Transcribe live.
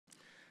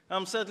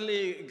I'm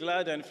certainly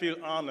glad and feel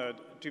honored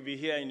to be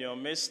here in your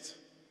midst,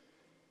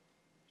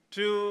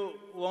 to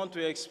want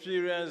to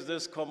experience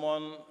this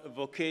common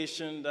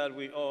vocation that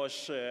we all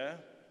share,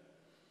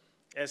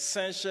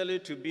 essentially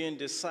to being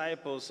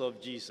disciples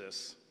of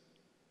Jesus.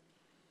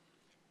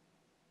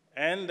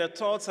 And the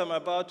thoughts I'm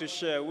about to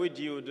share with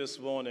you this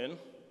morning,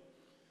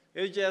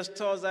 it's just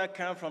thoughts that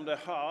come from the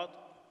heart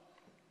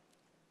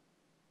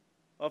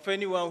of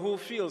anyone who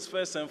feels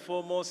first and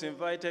foremost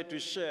invited to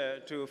share,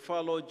 to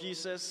follow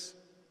Jesus.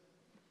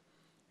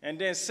 And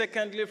then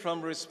secondly,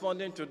 from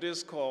responding to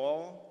this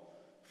call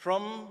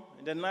from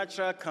the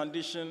natural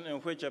condition in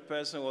which a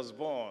person was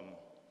born,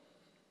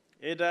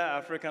 either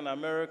African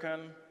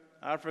American,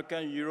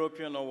 African,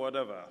 European, or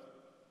whatever.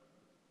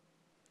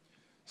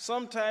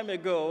 Some time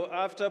ago,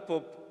 after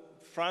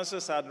Pope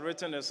Francis had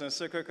written his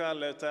encyclical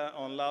letter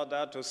on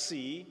Laudato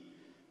Si,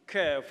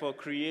 Care for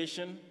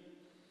Creation,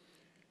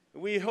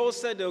 we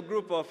hosted a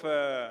group of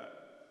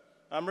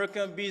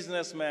American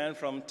businessmen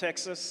from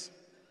Texas.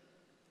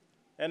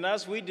 And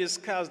as we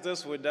discussed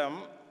this with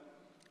them,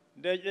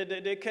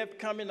 they kept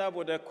coming up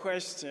with a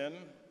question,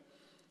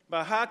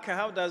 but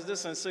how does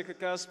this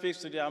encyclical speak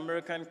to the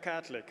American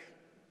Catholic?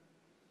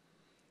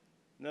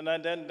 Then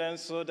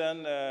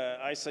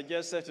I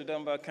suggested to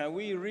them, but can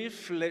we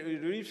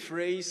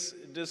rephrase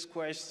this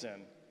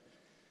question?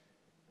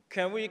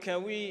 Can we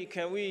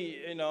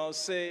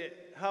say,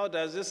 how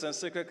does this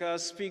encyclical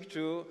speak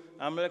to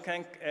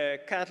American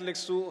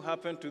Catholics who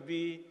happen to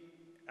be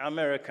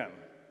American?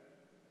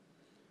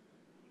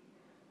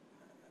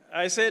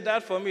 I say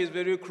that for me is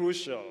very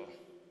crucial.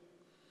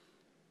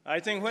 I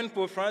think when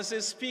Pope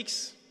Francis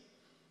speaks,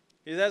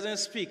 he doesn't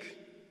speak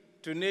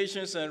to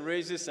nations and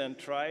races and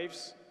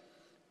tribes.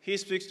 He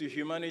speaks to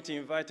humanity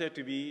invited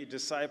to be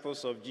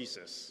disciples of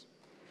Jesus.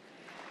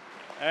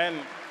 And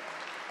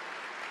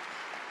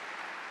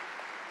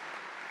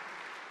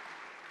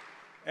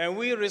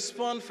we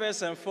respond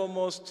first and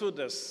foremost to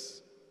this.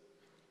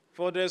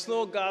 For there's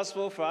no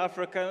gospel for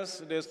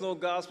Africans, there's no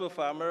gospel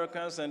for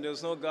Americans, and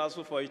there's no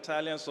gospel for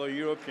Italians or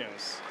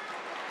Europeans.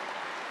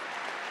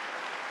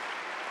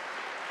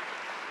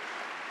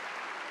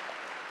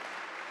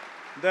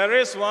 There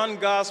is one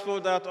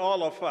gospel that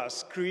all of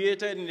us,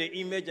 created in the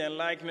image and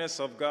likeness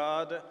of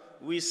God,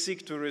 we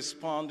seek to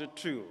respond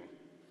to.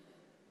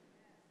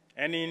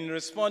 And in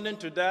responding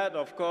to that,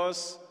 of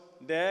course,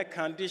 there are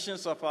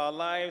conditions of our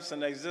lives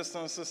and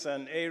existences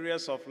and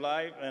areas of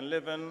life and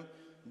living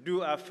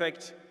do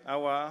affect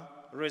our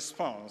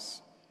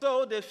response.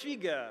 So the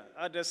figure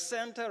at the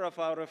center of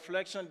our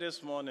reflection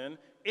this morning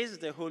is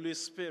the Holy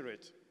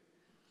Spirit.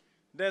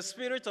 The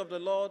Spirit of the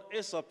Lord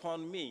is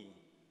upon me.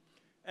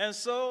 And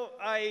so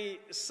I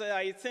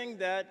think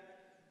that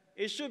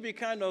it should be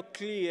kind of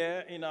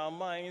clear in our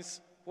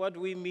minds what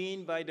we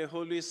mean by the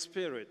Holy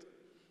Spirit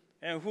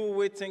and who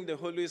we think the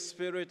Holy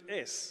Spirit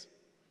is.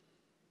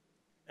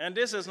 And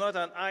this is not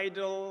an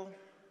idle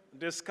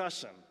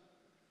discussion,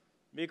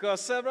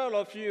 because several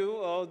of you,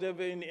 or they've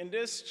been in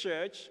this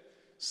church,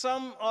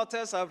 some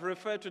authors have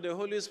referred to the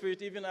Holy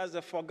Spirit even as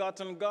the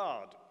forgotten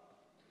God,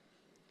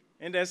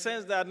 in the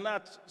sense that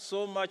not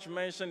so much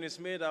mention is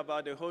made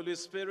about the Holy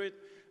Spirit,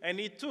 and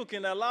it took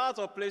in a lot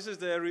of places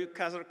the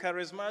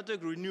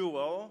charismatic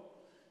renewal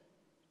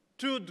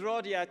to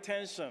draw the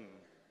attention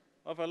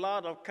of a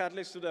lot of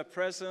Catholics to the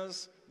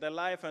presence, the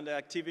life, and the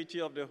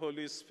activity of the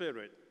Holy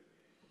Spirit.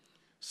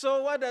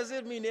 So what does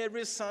it mean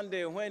every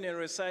Sunday when in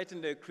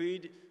reciting the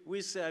creed,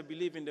 we say, I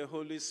believe in the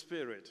Holy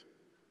Spirit,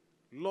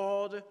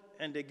 Lord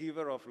and the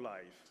giver of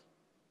life?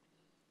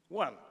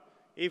 One,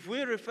 if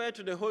we refer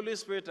to the Holy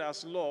Spirit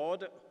as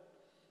Lord,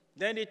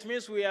 then it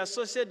means we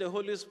associate the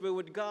Holy Spirit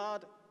with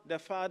God, the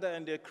Father,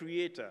 and the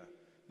Creator.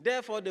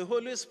 Therefore, the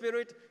Holy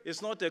Spirit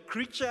is not a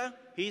creature,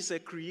 He's a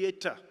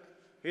creator.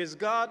 He's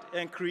God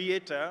and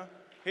Creator.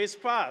 He's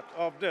part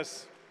of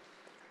this.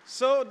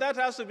 So that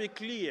has to be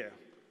clear.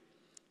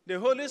 The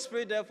Holy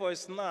Spirit, therefore,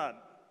 is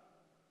not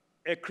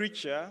a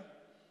creature.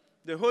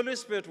 The Holy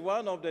Spirit,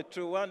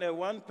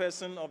 one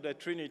person of the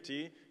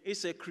Trinity,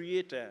 is a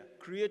creator.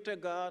 Creator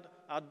God,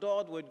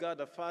 adored with God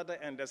the Father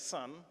and the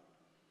Son.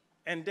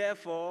 And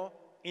therefore,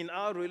 in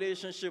our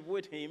relationship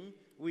with Him,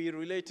 we are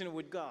relating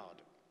with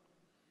God.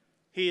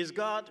 He is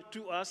God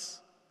to us,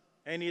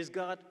 and He is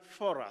God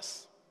for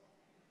us.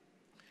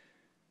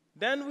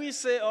 Then we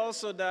say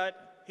also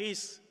that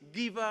He's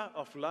giver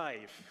of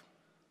life.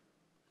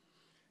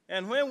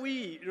 And when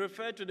we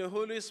refer to the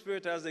Holy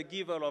Spirit as the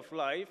giver of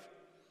life,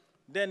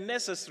 then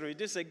necessary,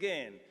 this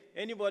again,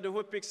 anybody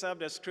who picks up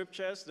the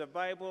scriptures, the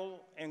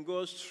Bible, and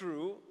goes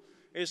through,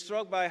 is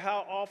struck by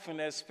how often,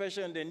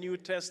 especially in the New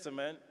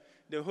Testament,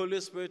 the Holy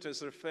Spirit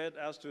is referred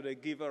as to the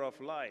giver of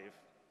life.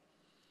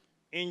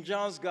 In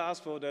John's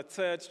Gospel, the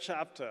 3rd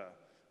chapter,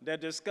 the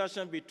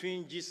discussion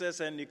between Jesus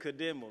and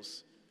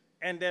Nicodemus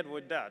ended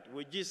with that,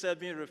 with Jesus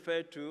being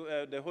referred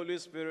to, the Holy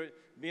Spirit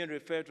being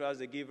referred to as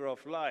the giver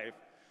of life.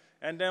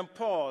 And then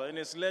Paul, in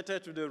his letter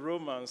to the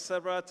Romans,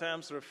 several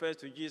times refers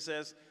to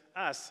Jesus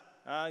as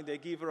the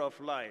giver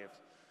of life.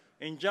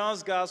 In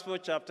John's Gospel,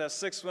 chapter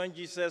 6, when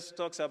Jesus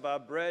talks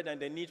about bread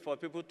and the need for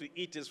people to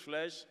eat his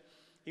flesh,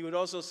 he would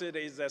also say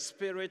there is a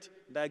spirit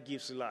that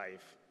gives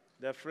life.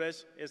 The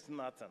flesh is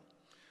nothing.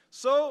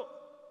 So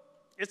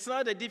it's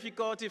not a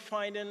difficulty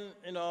finding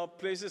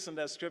places in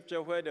the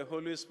scripture where the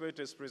Holy Spirit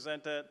is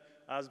presented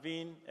as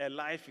being a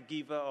life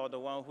giver or the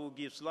one who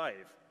gives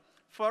life.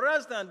 For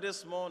us then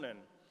this morning,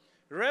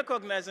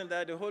 recognizing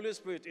that the Holy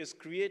Spirit is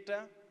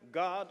creator,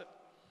 God,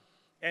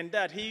 and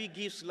that he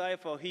gives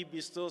life or he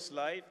bestows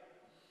life,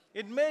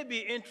 it may be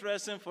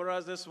interesting for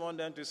us this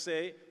morning to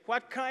say,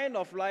 what kind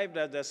of life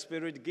does the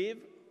Spirit give?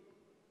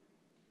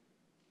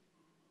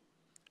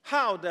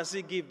 How does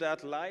he give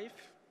that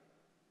life?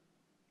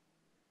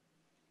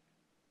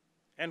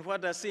 And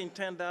what does he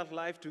intend that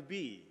life to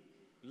be?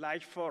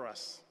 Life for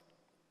us.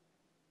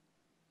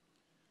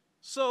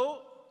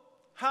 So,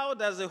 how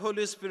does the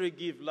Holy Spirit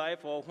give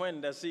life, or when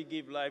does he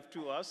give life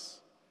to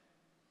us?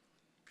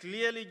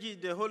 Clearly,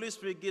 the Holy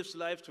Spirit gives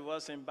life to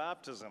us in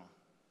baptism.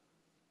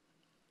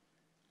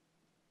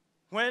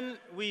 When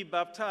we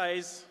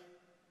baptize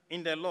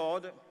in the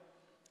Lord,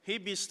 he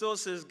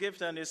bestows his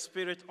gift and his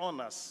Spirit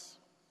on us.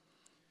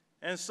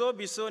 And so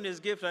bestowing his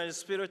gift and his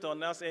Spirit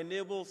on us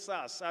enables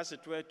us, as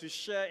it were, to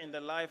share in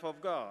the life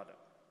of God.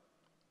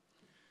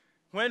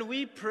 When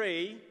we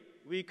pray,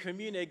 we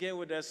commune again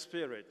with the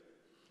Spirit.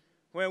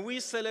 When we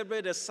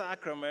celebrate the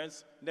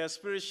sacraments, the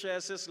Spirit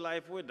shares his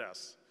life with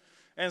us.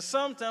 And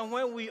sometimes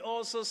when we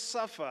also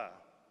suffer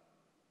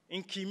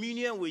in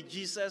communion with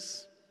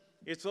Jesus,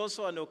 it's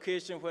also an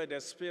occasion where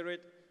the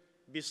Spirit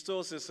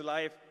bestows his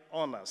life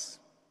on us.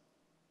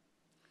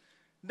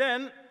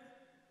 Then,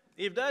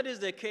 if that is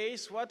the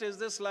case, what is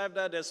this life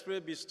that the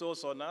Spirit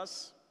bestows on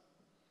us?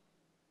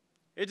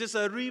 It is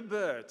a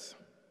rebirth.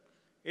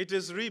 It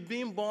is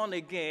being born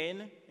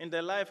again in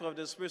the life of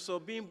the Spirit, so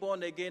being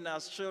born again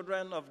as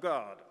children of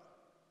God.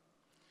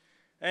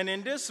 And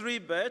in this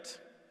rebirth,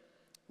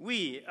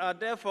 we are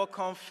therefore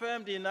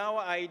confirmed in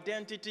our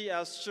identity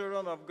as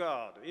children of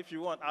God, if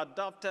you want,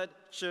 adopted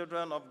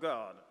children of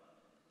God.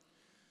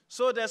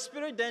 So the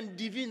Spirit then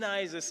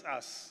divinizes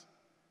us.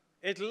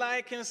 It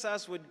likens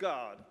us with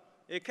God.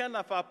 It kind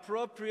of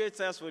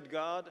appropriates us with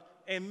God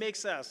and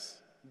makes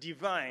us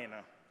divine.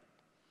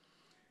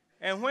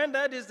 And when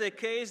that is the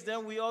case,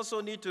 then we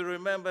also need to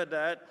remember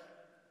that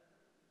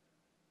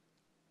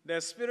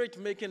the Spirit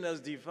making us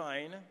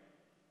divine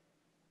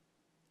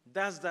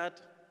does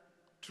that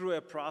through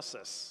a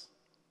process.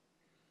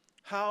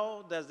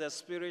 How does the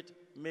Spirit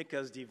make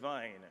us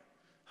divine?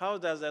 How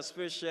does the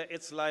Spirit share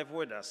its life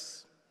with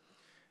us?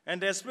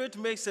 And the Spirit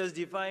makes us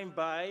divine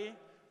by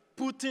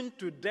putting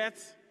to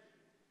death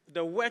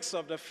the works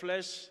of the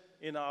flesh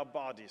in our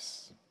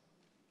bodies.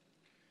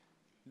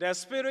 The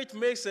Spirit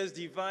makes us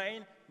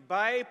divine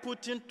by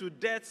putting to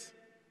death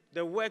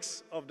the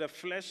works of the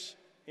flesh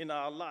in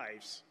our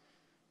lives,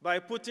 by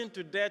putting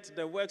to death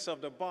the works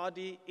of the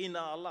body in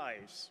our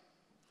lives.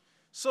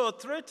 So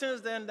 3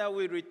 things then that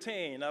we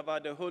retain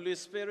about the Holy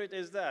Spirit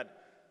is that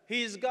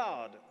he is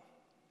God.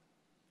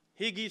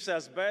 He gives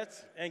us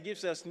birth and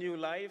gives us new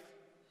life,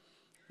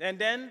 and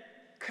then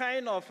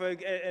kind of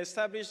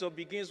establishes or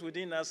begins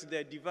within us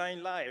the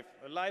divine life,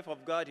 a life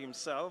of God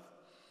himself,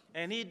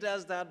 and he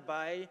does that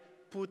by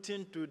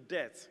putting to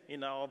death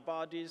in our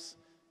bodies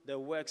the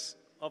works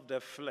of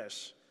the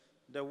flesh,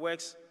 the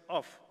works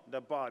of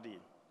the body.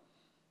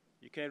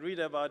 You can read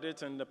about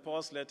it in the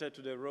Paul's letter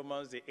to the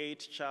Romans, the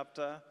 8th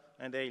chapter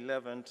and the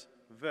 11th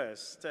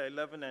verse,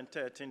 11 and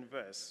 13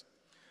 verse.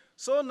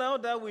 So now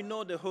that we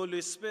know the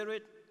Holy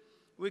Spirit,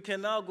 we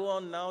can now go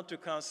on now to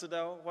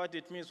consider what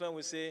it means when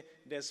we say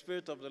the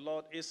Spirit of the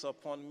Lord is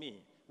upon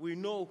me. We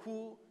know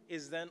who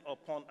is then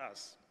upon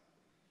us.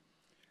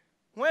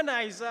 When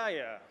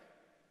Isaiah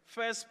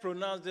first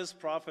pronounced this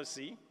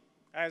prophecy,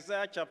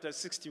 Isaiah chapter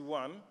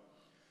 61,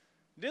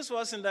 this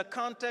was in the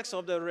context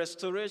of the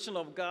restoration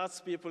of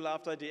God's people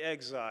after the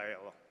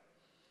exile.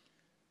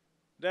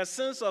 The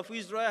sins of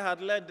Israel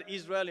had led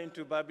Israel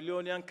into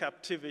Babylonian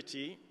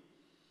captivity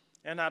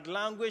and had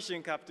languished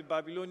in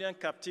Babylonian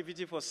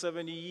captivity for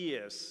 70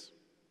 years.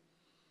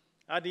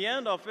 At the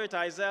end of it,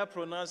 Isaiah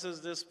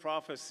pronounces this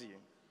prophecy.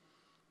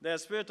 The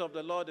Spirit of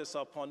the Lord is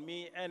upon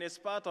me, and it's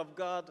part of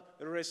God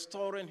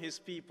restoring his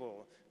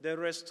people, the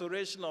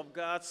restoration of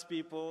God's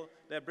people,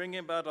 the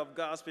bringing back of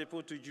God's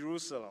people to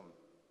Jerusalem.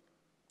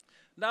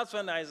 That's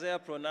when Isaiah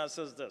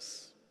pronounces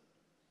this.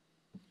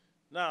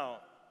 Now,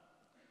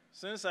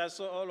 since I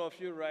saw all of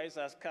you rise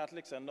as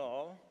Catholics and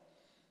all,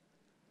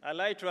 I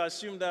like to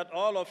assume that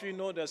all of you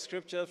know the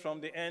scriptures from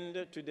the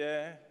end to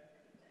the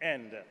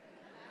end.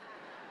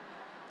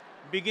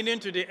 Beginning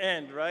to the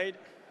end, right?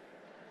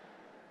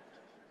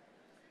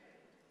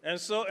 And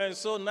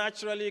so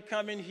naturally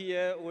coming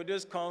here with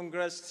this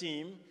Congress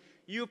team,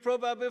 you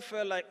probably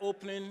felt like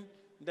opening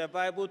the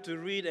Bible to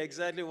read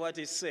exactly what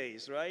it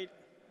says, right?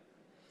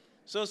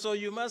 So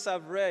you must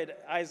have read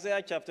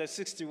Isaiah chapter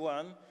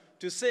 61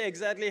 to say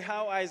exactly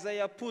how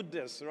Isaiah put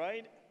this,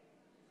 right?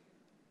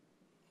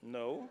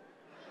 No?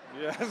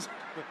 Yes.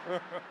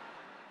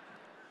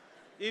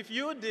 If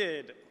you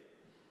did,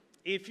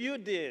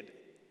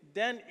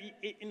 then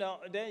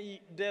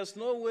there's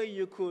no way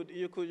you could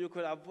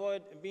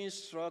avoid being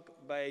struck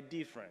by a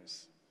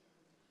difference.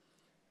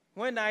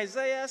 When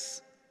Isaiah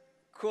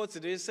quotes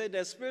this, he said,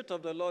 "The Spirit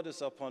of the Lord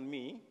is upon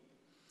me.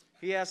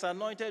 He has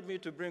anointed me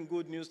to bring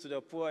good news to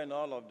the poor," and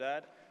all of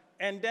that,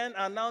 and then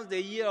announce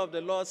the year of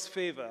the Lord's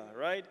favor,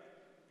 right?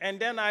 And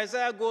then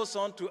Isaiah goes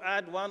on to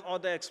add one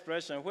other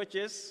expression, which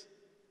is,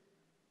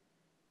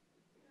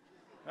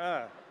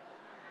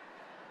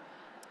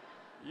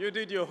 you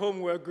did your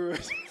homework good.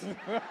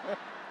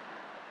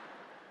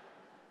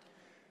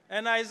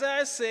 And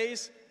Isaiah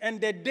says,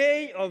 "And the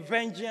day of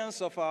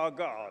vengeance of our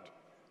God."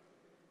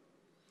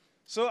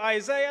 So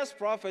Isaiah's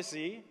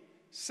prophecy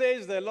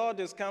says the Lord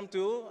has come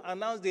to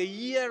announce the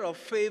year of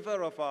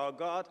favor of our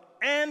God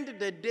and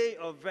the day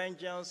of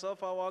vengeance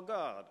of our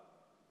God.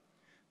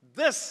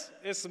 This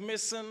is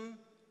missing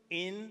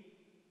in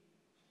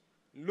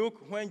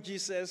Luke when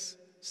Jesus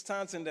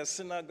stands in the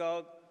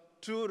synagogue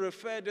to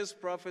refer this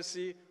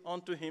prophecy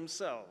unto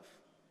himself.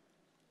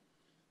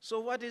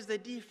 So what is the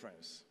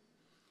difference?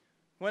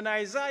 When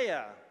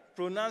Isaiah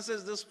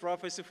pronounces this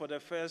prophecy for the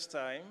first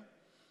time,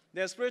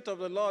 "The Spirit of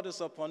the Lord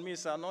is upon me, He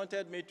has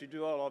anointed me to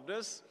do all of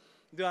this,"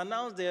 to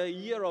announce the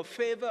year of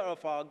favor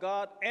of our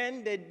God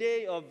and the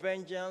day of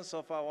vengeance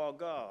of our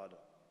God.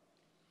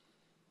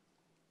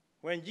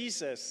 When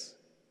Jesus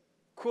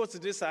quotes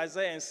this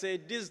Isaiah and says,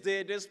 "This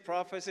day, this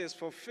prophecy is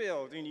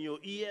fulfilled in your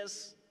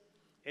ears,"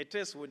 it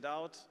is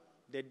without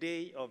the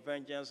day of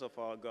vengeance of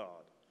our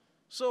God.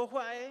 So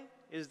why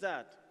is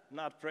that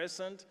not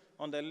present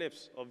on the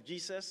lips of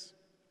Jesus?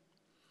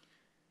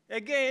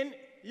 Again,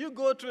 you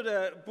go to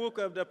the book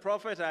of the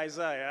prophet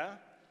Isaiah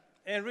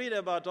and read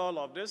about all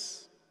of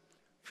this.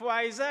 For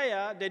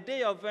Isaiah, the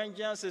day of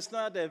vengeance is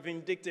not a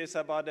vindictive,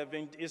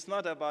 it's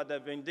not about the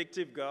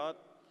vindictive God.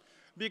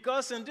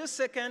 Because in this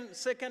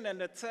second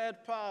and the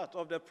third part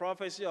of the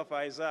prophecy of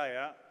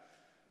Isaiah,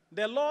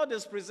 the Lord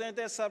is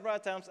presented several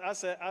times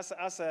as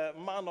a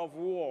man of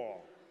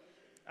war,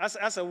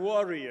 as a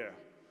warrior.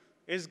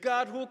 It's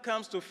God who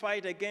comes to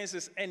fight against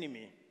his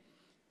enemy.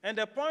 And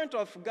the point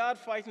of God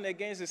fighting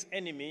against his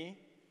enemy,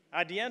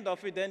 at the end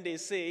of it, then they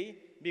say,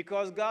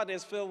 because God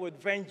is filled with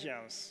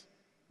vengeance.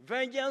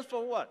 Vengeance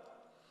for what?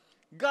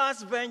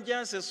 God's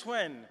vengeance is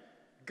when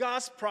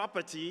God's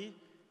property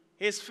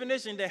is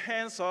finished in the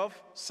hands of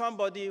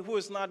somebody who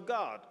is not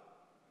God.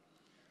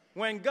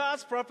 When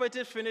God's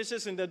property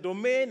finishes in the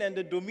domain and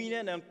the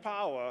dominion and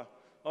power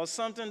of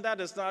something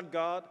that is not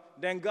God,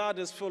 then God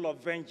is full of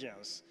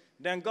vengeance.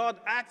 Then God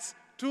acts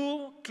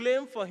to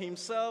claim for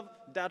himself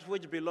that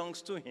which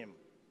belongs to him.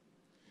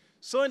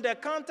 So in the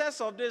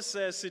context of this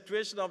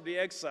situation of the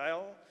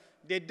exile,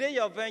 the day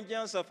of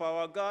vengeance of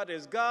our God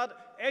is God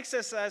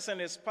exercising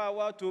his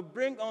power to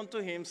bring unto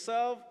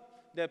himself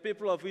the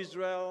people of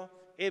Israel,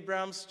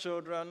 Abraham's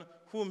children,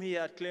 whom he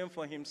had claimed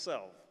for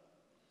himself.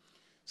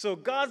 So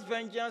God's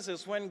vengeance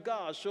is when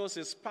God shows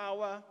his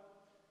power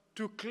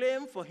to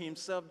claim for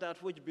himself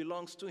that which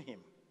belongs to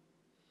him.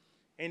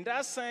 In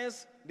that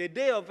sense, the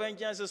day of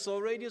vengeance is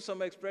already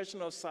some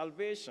expression of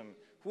salvation,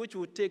 which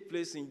will take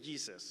place in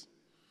Jesus.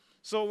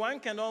 So one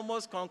can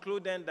almost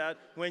conclude then that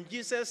when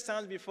Jesus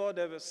stands before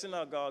the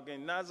synagogue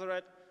in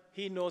Nazareth,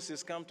 he knows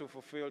he's come to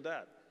fulfill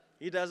that.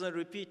 He doesn't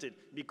repeat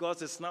it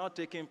because it's now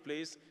taking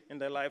place in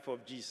the life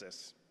of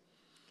Jesus.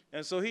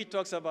 And so he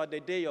talks about the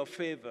day of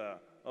favor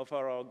of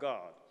our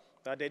God.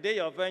 That the day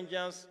of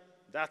vengeance,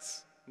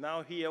 that's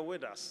now here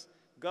with us.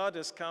 God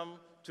has come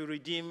to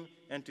redeem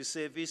and to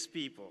save his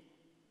people.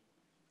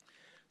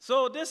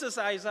 So this is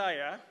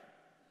Isaiah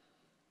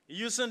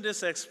using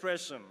this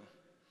expression.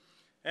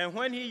 And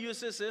when he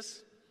uses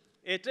this,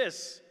 it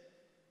is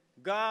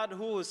God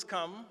who has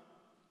come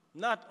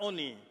not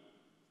only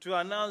to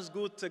announce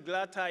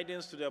glad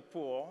tidings to the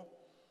poor.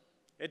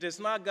 It is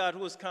not God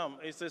who has come.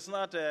 It is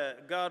not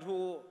God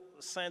who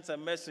sends a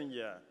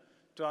messenger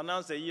to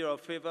announce the year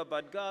of favor,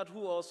 but God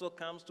who also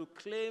comes to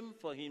claim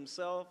for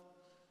himself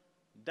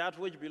that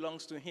which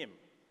belongs to him.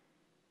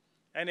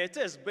 And it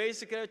is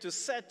basically to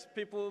set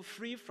people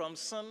free from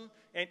sin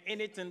and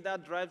anything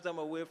that drives them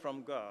away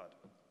from God.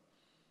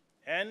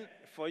 And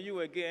for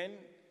you again,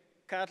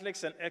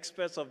 Catholics and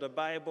experts of the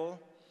Bible,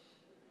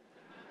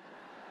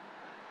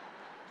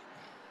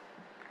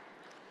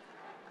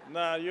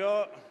 now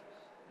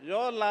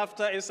your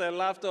laughter is a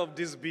laughter of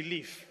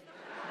disbelief.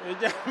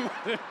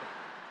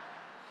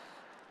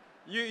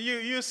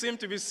 You seem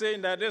to be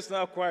saying that it's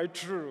not quite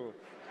true,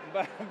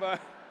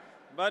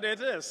 but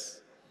it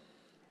is.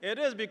 It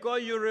is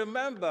because you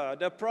remember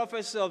the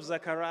prophecy of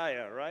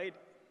Zechariah, right?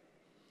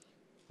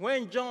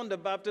 When John the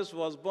Baptist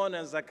was born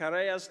and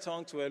Zechariah's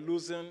tongues were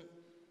loosened,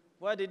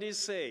 what did he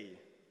say?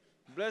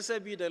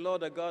 Blessed be the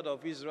Lord, the God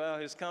of Israel.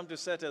 He's come to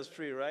set us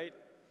free, right?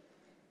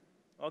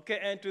 Okay,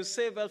 and to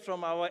save us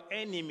from our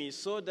enemies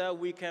so that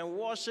we can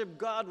worship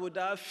God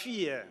without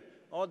fear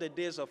all the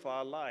days of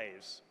our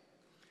lives.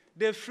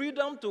 The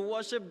freedom to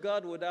worship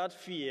God without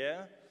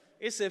fear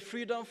is a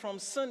freedom from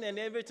sin and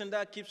everything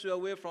that keeps you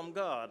away from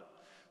God.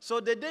 So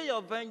the day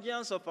of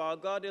vengeance of our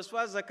God is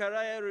what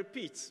Zechariah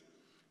repeats.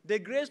 The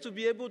grace to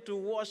be able to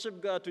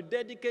worship God, to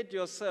dedicate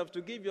yourself,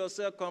 to give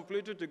yourself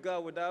completely to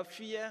God without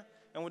fear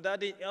and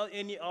without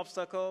any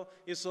obstacle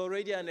is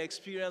already an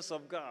experience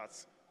of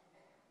God's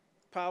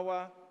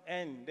power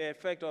and the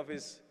effect of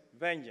his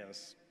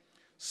vengeance.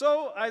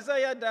 So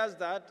Isaiah does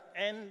that,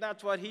 and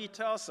that's what he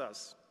tells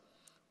us.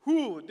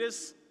 Who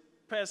this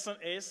person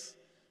is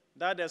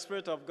that the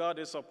Spirit of God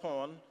is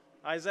upon,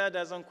 Isaiah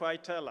doesn't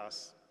quite tell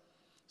us.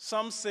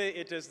 Some say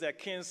it is the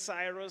King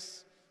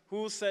Cyrus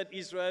who set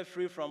Israel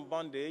free from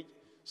bondage.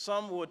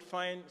 Some would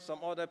find some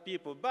other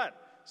people, but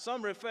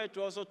some refer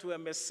to also to a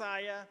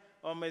Messiah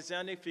or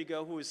Messianic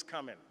figure who is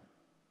coming.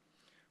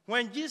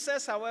 When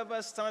Jesus,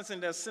 however, stands in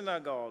the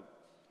synagogue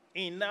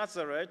in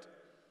Nazareth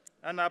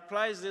and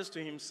applies this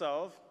to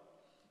himself,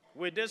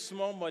 with this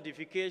small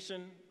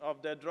modification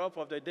of the drop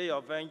of the day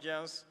of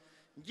vengeance,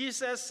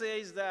 Jesus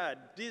says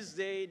that this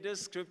day,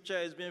 this scripture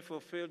is being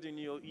fulfilled in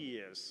your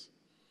ears.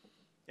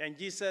 And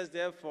Jesus,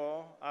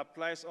 therefore,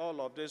 applies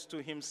all of this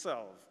to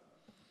himself.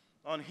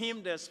 On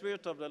him, the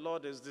Spirit of the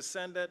Lord is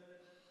descended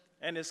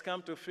and is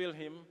come to fill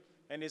him,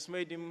 and it's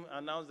made him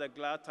announce the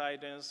glad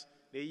tidings,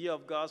 the year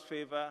of God's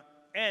favor,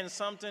 and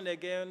something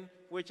again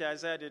which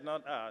Isaiah did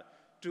not add,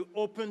 to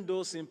open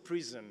those in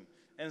prison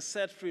and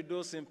set free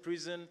those in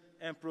prison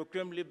and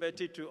proclaim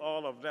liberty to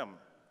all of them.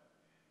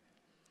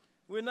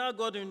 We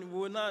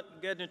will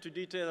not get into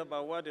detail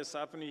about what is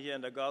happening here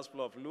in the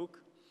Gospel of Luke,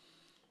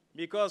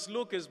 because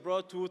Luke has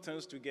brought two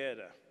things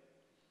together.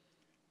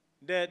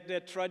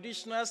 The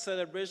traditional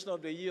celebration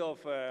of the year of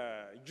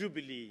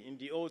Jubilee in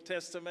the Old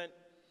Testament,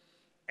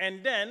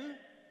 and then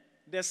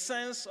the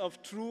sense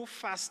of true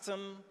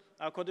fasting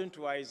according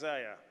to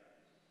Isaiah.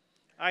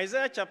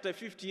 Isaiah chapter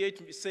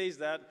 58 says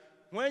that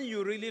when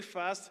you really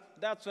fast,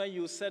 that's when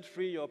you set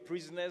free your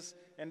prisoners,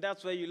 and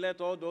that's where you let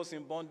all those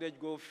in bondage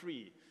go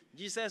free.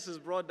 Jesus has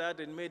brought that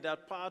and made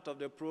that part of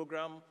the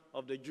program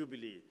of the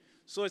Jubilee.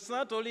 So it's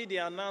not only the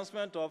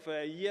announcement of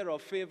a year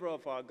of favor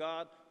of our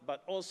God,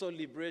 but also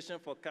liberation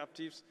for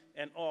captives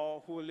and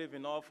all who live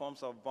in all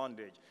forms of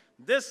bondage.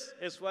 This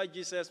is why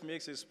Jesus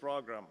makes his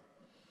program.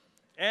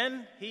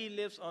 And he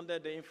lives under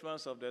the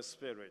influence of the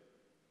Spirit.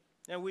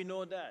 And we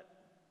know that.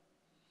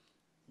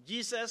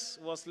 Jesus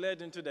was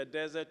led into the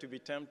desert to be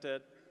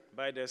tempted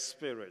by the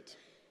Spirit.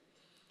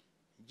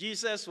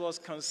 Jesus was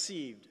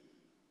conceived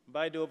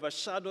by the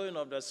overshadowing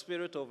of the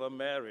Spirit over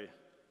Mary.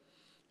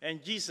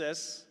 And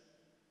Jesus,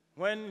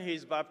 when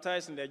he's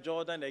baptized in the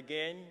Jordan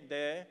again,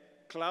 the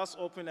clouds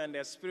open and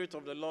the Spirit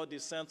of the Lord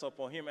descends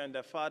upon him and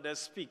the Father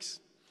speaks.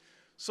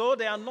 So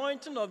the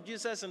anointing of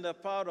Jesus and the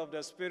power of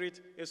the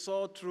Spirit is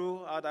all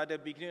true at the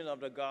beginning of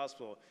the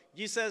gospel.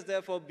 Jesus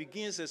therefore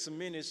begins his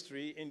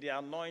ministry in the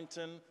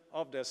anointing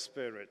of the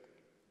Spirit.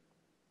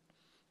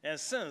 And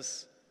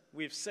since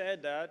we've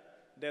said that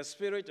the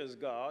Spirit is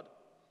God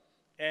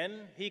and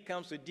he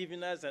comes to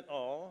divinize and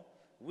all,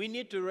 we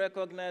need to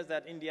recognize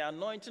that in the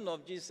anointing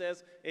of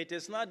Jesus, it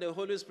is not the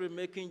Holy Spirit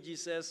making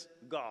Jesus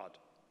God,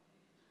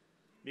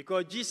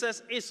 because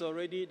Jesus is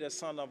already the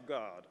Son of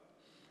God.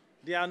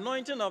 The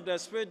anointing of the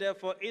Spirit,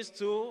 therefore, is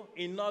to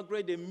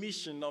inaugurate the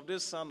mission of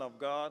this Son of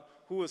God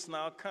who is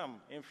now come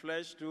in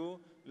flesh to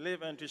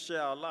live and to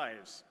share our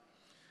lives.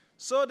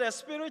 So the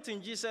Spirit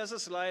in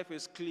Jesus' life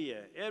is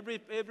clear. Every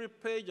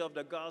page of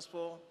the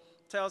gospel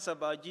tells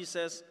about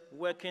Jesus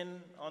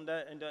working in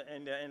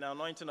the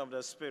anointing of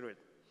the Spirit.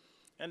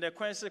 And the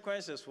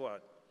consequence is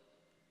what?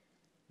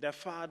 The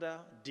Father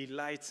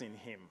delights in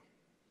him.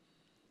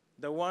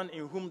 The one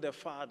in whom the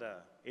Father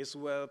is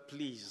well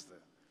pleased.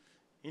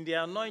 In the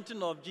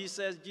anointing of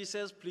Jesus,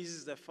 Jesus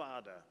pleases the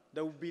Father,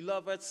 the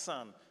beloved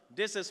Son.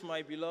 This is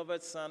my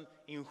beloved Son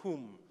in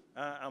whom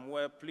I am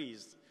well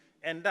pleased.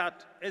 And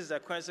that is the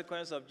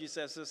consequence of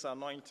Jesus'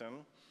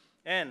 anointing.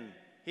 And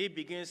he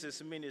begins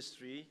his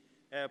ministry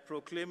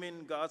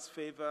proclaiming God's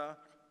favor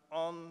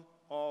on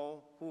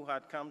all who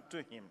had come to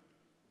him.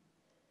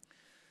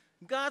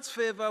 God's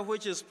favor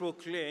which is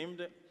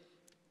proclaimed,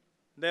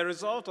 the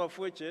result of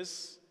which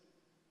is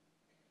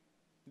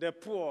the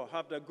poor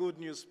have the good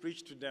news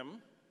preached to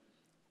them,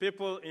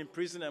 people in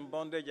prison and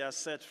bondage are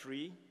set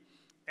free,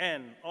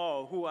 and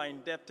all who are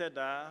indebted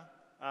are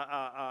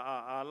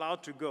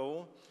allowed to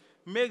go,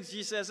 makes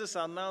Jesus'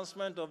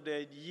 announcement of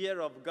the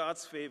year of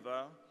God's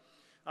favor,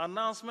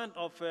 announcement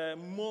of a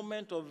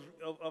moment of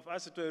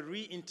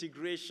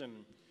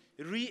reintegration,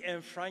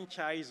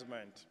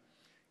 re-enfranchisement.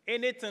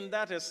 Anything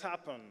that has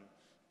happened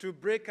to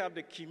break up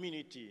the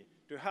community,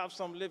 to have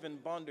some live in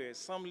bondage,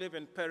 some live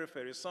in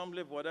periphery, some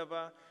live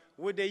whatever,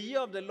 with the year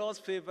of the Lord's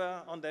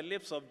favor on the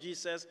lips of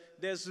Jesus,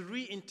 there's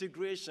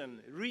reintegration,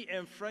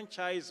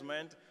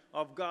 re-enfranchisement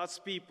of God's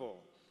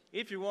people.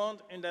 If you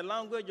want, in the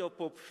language of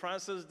Pope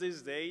Francis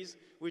these days,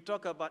 we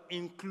talk about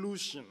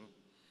inclusion.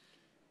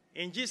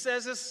 In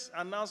Jesus'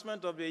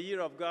 announcement of the year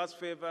of God's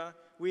favor,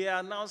 we are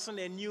announcing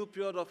a new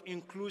period of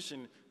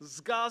inclusion.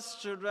 God's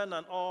children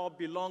and all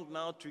belong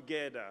now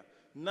together.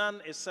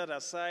 None is set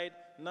aside,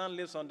 none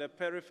lives on the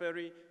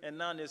periphery, and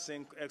none is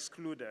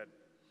excluded.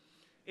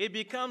 It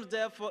becomes,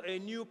 therefore, a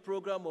new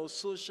program of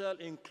social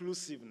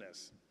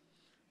inclusiveness.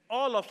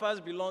 all of us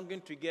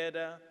belonging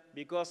together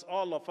because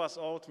all of us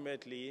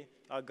ultimately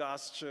are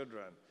God's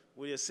children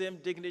with the same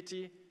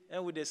dignity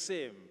and with the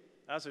same,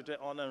 as it were,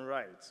 honor and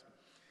right.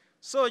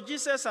 So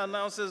Jesus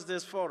announces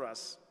this for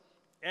us.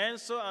 And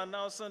so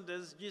announcing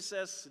this,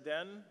 Jesus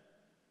then,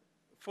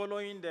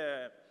 following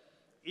the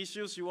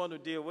issues you want to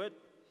deal with,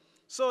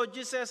 so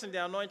Jesus in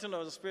the anointing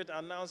of the Spirit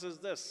announces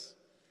this.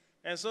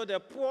 And so the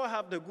poor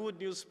have the good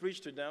news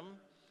preached to them.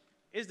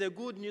 It's the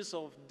good news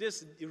of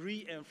this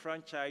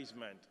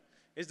re-enfranchisement.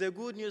 It's the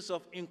good news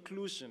of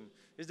inclusion.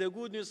 It's the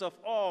good news of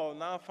all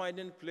now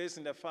finding place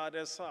in the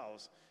Father's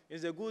house.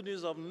 It's the good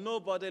news of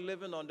nobody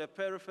living on the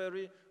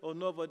periphery or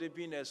nobody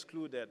being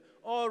excluded.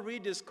 All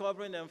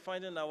rediscovering and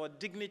finding our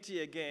dignity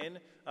again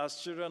as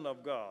children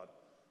of God.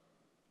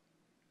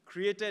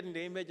 Created in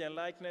the image and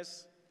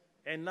likeness,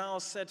 and now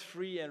set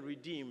free and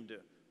redeemed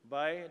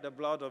by the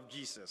blood of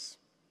Jesus.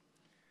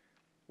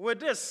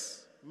 With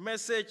this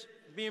message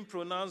being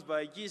pronounced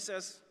by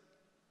Jesus,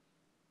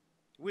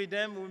 we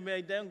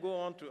may then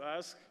go on to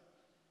ask,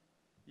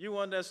 you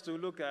want us to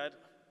look at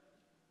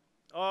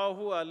all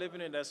who are living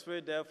in the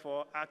Spirit,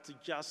 therefore, act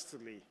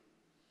justly.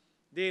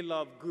 They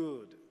love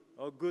good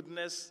or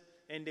goodness,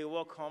 and they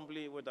walk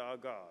humbly with our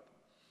God.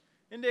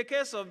 In the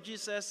case of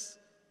Jesus,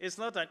 it's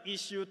not an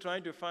issue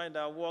trying to find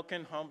out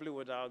walking humbly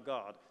with our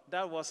God.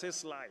 That was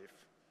his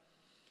life,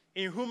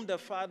 in whom the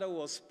Father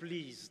was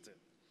pleased.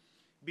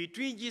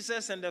 Between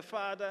Jesus and the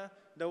Father,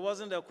 there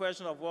wasn't a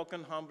question of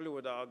walking humbly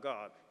with our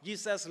God.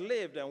 Jesus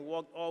lived and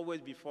walked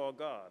always before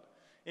God,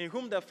 in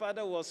whom the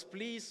Father was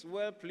pleased,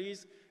 well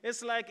pleased.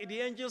 It's like the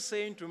angel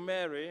saying to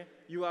Mary,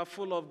 you are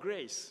full of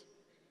grace.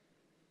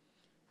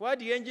 What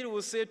the angel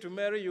will say to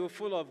Mary, you are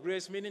full of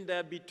grace, meaning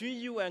that between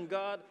you and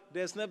God,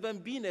 there's never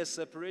been a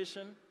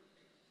separation.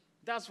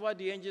 That's what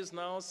the angel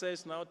now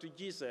says now to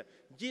Jesus.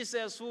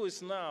 Jesus, who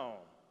is now,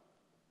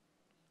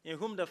 in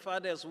whom the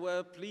Father is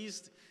well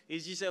pleased,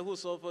 is Jesus who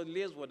also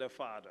lives with the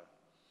Father.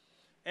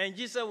 And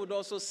Jesus would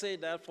also say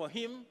that for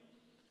him,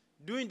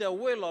 doing the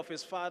will of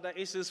his Father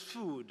is his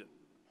food.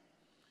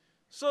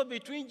 So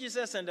between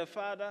Jesus and the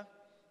Father,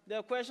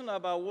 the question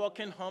about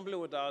walking humbly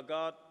with our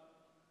God,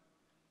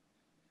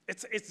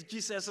 it's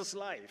Jesus'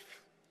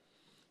 life.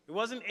 It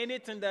wasn't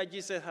anything that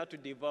Jesus had to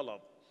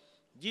develop.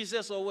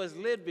 Jesus always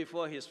lived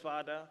before his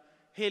Father.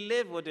 He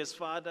lived with his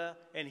Father,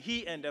 and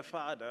he and the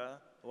Father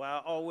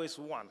were always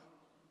one.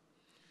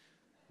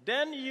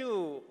 Then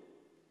you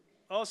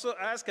also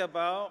ask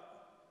about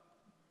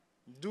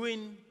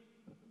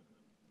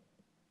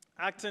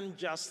acting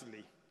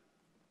justly.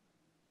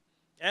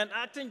 And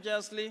acting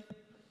justly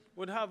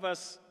would have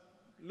us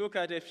look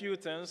at a few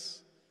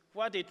things,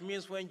 what it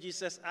means when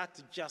Jesus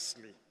acts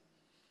justly,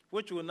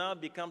 which will now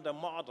become the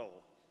model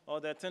or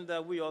the thing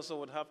that we also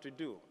would have to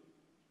do.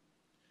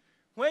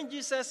 When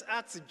Jesus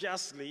acts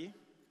justly,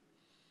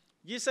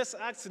 Jesus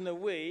acts in a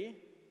way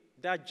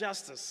that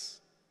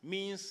justice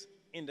means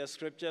in the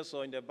scriptures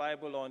or in the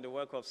Bible or in the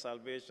work of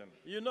salvation.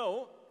 You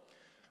know,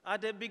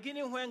 at the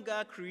beginning when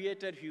God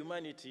created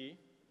humanity,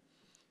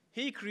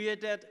 he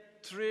created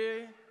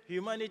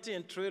humanity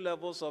in three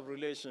levels of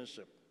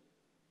relationship.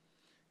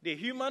 The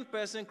human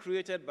person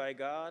created by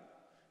God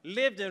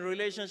lived in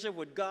relationship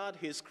with God,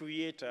 his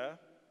creator.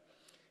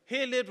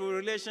 He lived in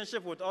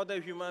relationship with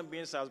other human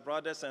beings as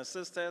brothers and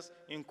sisters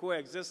in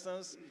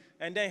coexistence.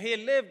 And then he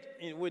lived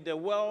with the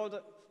world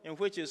in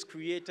which he is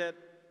created,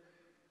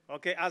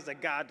 as a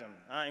garden,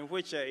 in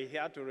which he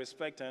had to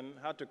respect and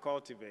had to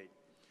cultivate.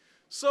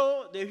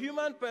 So the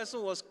human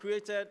person was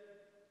created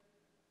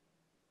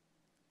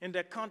in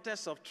the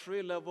context of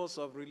three levels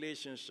of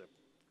relationship: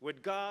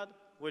 with God,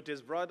 with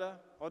his brother,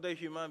 other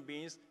human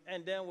beings,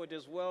 and then with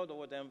his world or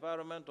with the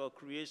environment or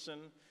creation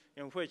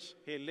in which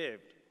he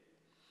lived.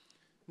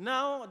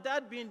 Now,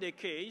 that being the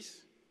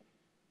case,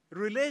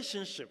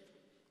 relationship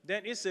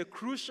then is a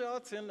crucial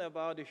thing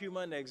about the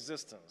human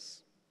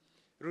existence.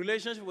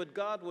 Relationship with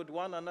God, with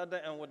one another,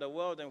 and with the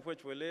world in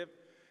which we live.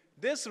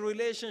 This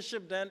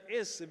relationship then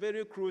is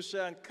very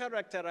crucial and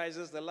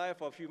characterizes the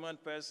life of human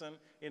person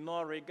in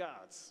all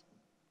regards.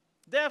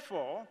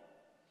 Therefore,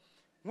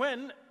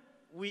 when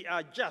we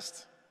are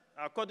just,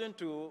 according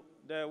to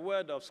the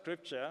word of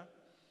Scripture,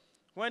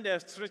 when the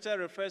Scripture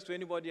refers to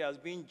anybody as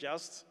being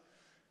just,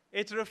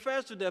 it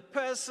refers to the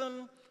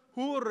person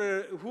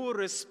who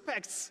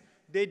respects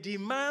the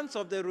demands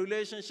of the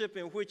relationship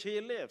in which he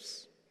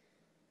lives.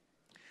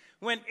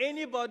 When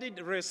anybody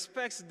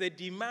respects the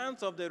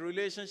demands of the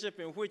relationship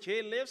in which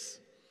he lives,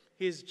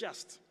 he's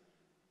just.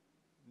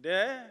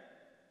 The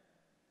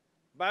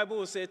Bible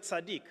will say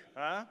tzaddik.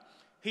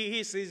 He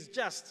is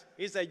just.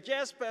 He's a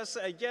just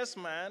person, a just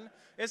man.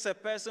 It's a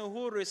person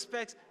who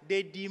respects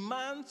the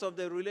demands of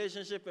the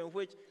relationship in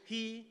which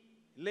he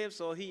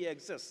lives or he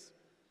exists.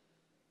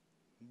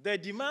 The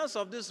demands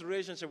of this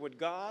relationship with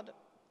God,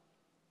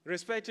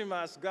 respect him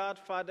as God,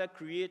 Father,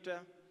 Creator,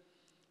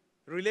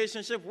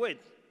 relationship with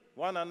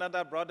one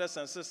another, brothers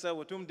and sisters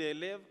with whom they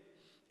live,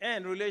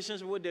 and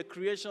relationship with the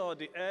creation of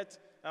the earth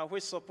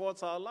which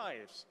supports our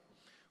lives.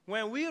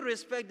 When we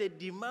respect the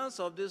demands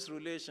of this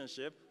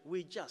relationship,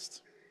 we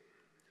just.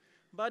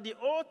 But the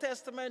Old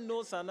Testament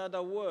knows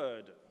another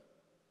word,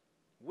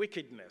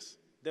 wickedness,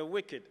 the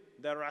wicked,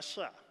 the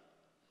rasha.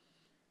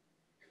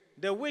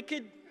 The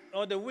wicked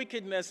or the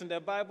wickedness in the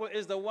Bible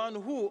is the one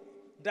who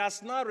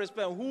does not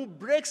respect, who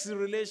breaks the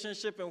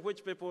relationship in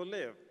which people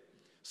live.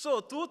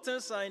 So two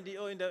things are in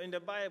the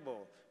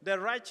Bible, the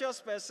righteous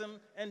person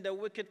and the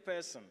wicked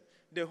person,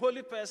 the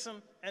holy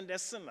person and the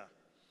sinner.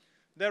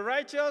 The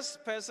righteous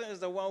person is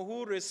the one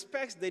who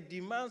respects the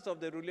demands of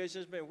the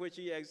relationship in which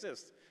he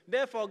exists.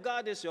 Therefore,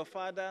 God is your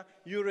father.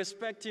 You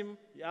respect him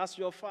as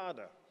your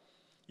father.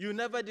 You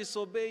never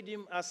disobeyed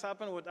him as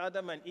happened with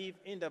Adam and Eve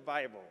in the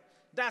Bible.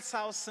 That's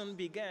how sin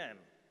began.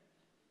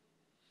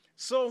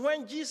 So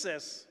when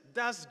Jesus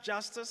does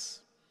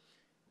justice,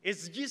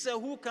 it's Jesus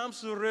who comes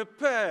to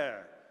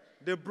repair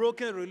the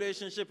broken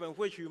relationship in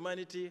which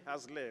humanity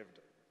has lived.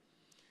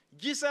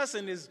 Jesus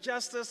in his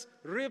justice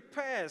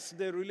repairs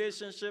the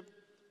relationship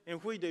in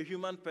which the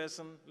human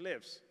person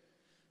lives.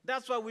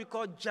 That's what we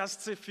call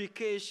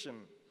justification.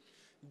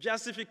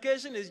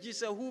 Justification is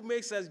Jesus who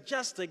makes us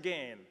just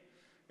again.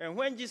 And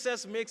when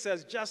Jesus makes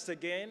us just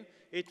again,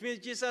 it means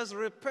Jesus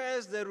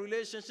repairs the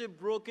relationship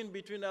broken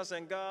between us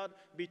and God,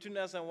 between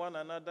us and one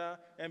another,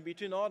 and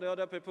between all the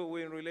other people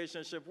we're in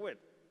relationship with.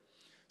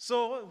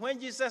 So when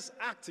Jesus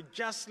acts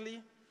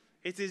justly,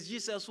 it is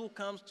Jesus who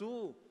comes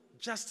to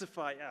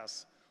justify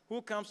us,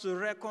 who comes to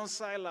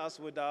reconcile us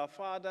with our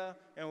Father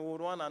and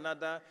with one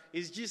another.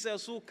 It's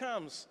Jesus who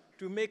comes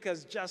to make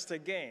us just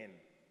again.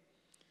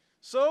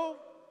 So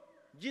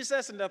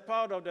Jesus in the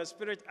power of the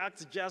Spirit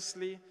acts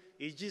justly.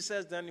 It's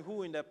Jesus then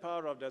who in the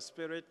power of the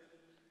Spirit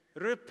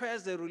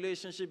repairs the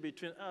relationship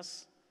between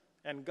us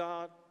and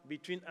God,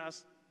 between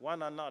us,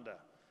 one another.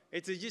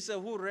 It is Jesus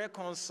who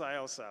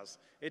reconciles us.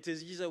 It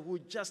is Jesus who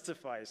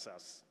justifies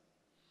us.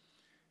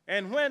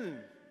 And when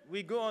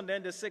we go on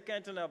then, the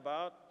second thing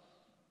about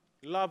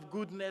love,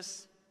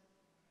 goodness,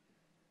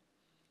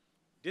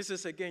 this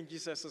is again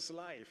Jesus'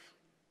 life.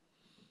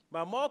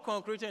 But more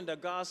concretely in the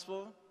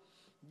gospel,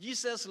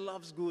 Jesus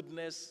loves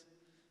goodness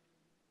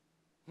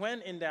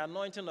when in the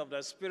anointing of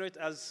the Spirit,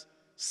 as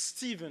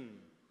Stephen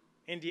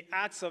in the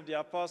Acts of the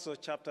Apostles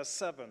chapter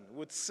 7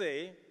 would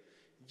say,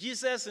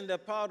 Jesus in the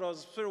power of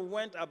the Spirit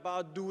went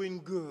about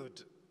doing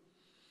good.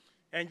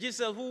 And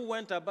Jesus who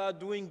went about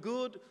doing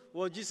good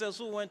was Jesus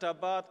who went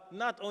about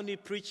not only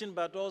preaching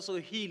but also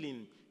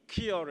healing,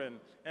 curing,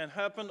 and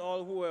helping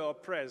all who were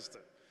oppressed.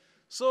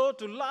 So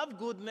to love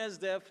goodness,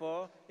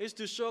 therefore, is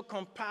to show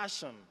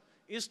compassion,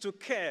 is to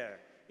care,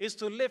 is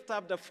to lift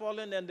up the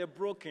fallen and the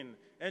broken,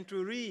 and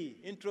to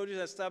reintroduce,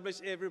 establish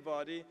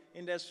everybody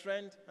in the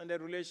strength and the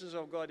relations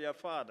of God, their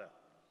Father.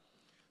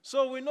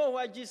 So we know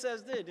what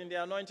Jesus did in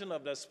the anointing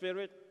of the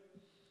Spirit.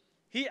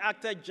 He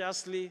acted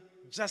justly,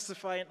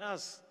 justifying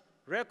us,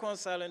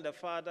 reconciling the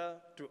Father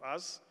to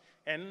us,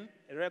 and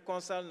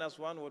reconciling us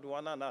one with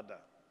one another.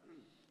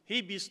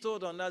 He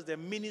bestowed on us the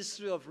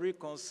ministry of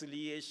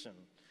reconciliation,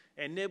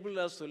 enabled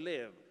us to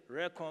live,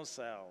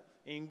 reconcile,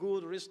 in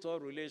good,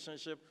 restored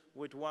relationship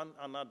with one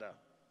another.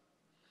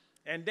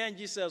 And then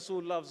Jesus who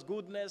loves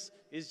goodness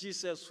is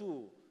Jesus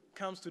who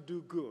comes to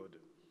do good,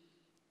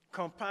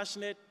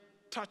 compassionate,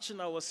 touching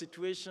our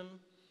situation,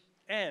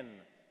 and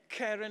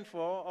caring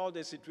for all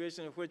the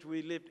situations in which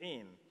we lived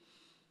in.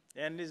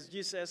 And it's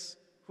Jesus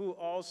who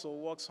also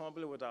walks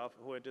humbly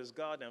with his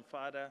God and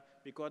Father,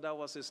 because that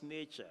was his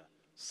nature.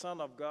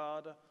 Son of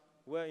God,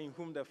 in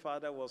whom the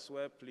Father was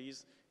well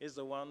pleased, is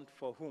the one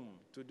for whom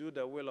to do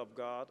the will of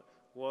God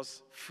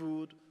was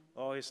food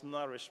or his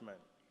nourishment.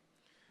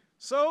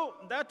 So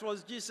that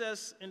was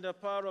Jesus in the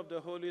power of the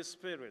Holy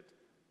Spirit.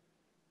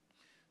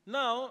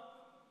 Now,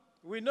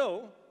 we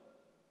know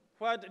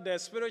what the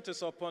Spirit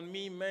is upon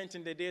me meant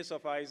in the days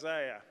of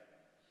Isaiah.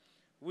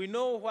 We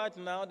know what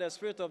now the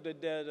Spirit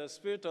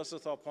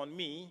is upon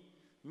me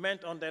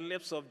meant on the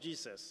lips of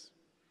Jesus.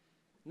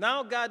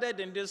 Now gathered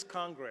in this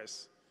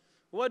Congress,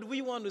 what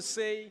we want to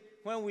say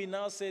when we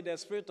now say the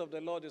Spirit of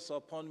the Lord is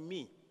upon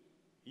me,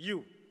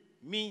 you,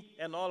 me,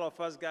 and all of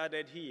us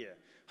gathered here,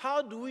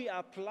 how do we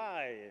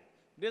apply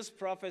this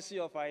prophecy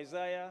of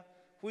Isaiah,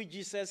 which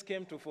Jesus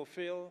came to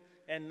fulfill,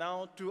 and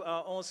now to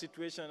our own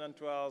situation and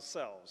to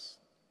ourselves?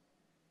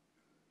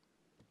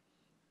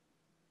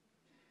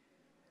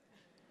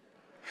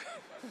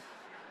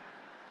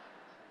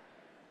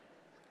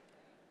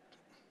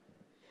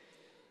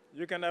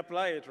 You can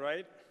apply it,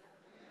 right?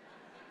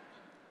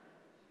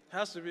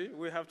 Has to be.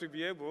 We have to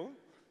be able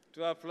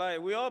to apply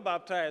it. We all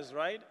baptized,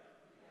 right? Yes.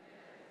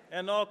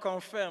 And all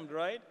confirmed,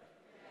 right?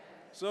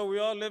 Yes. So we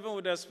all living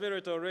with the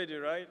Spirit already,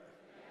 right?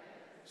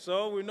 Yes.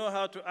 So we know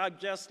how to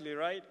act justly,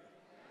 right?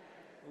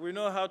 Yes. We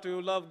know how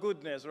to love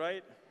goodness,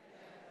 right?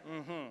 Yes.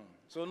 Mm-hmm.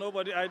 So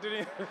nobody, I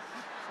didn't.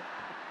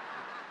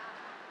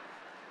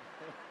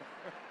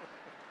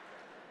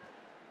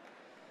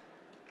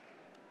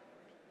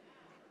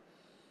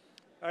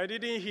 I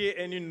didn't hear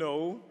any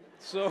no,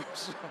 so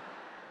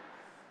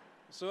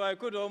I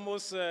could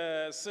almost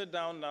sit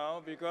down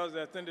now because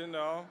they're thinking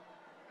now.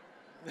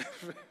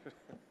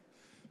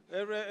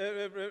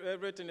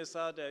 Everything is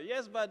out there.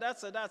 Yes, but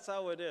that's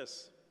how it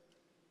is.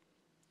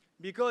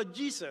 Because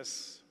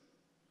Jesus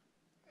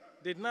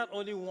did not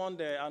only want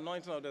the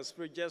anointing of the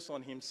Spirit just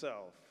on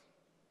himself.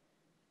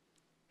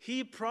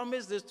 He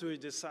promised this to his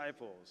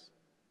disciples.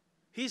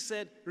 He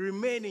said,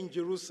 remain in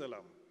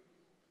Jerusalem.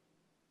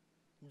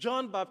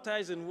 John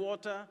baptized in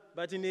water,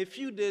 but in a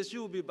few days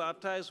you will be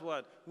baptized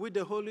what? With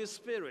the Holy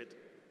Spirit.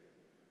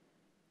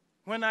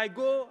 When I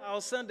go,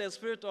 I'll send the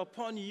Spirit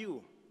upon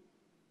you.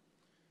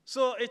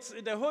 So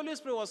the Holy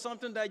Spirit was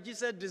something that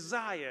Jesus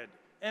desired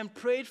and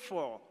prayed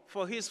for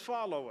his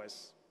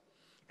followers,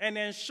 and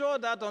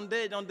ensured that on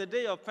the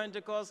day of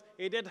Pentecost,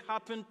 it did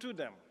happen to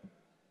them.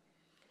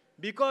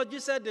 Because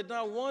Jesus did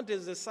not want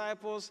his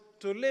disciples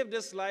to live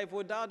this life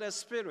without a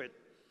Spirit.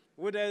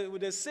 With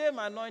the same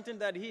anointing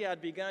that he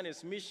had begun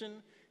his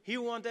mission, he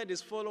wanted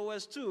his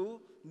followers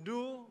to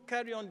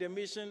carry on the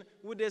mission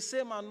with the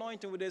same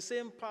anointing, with the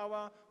same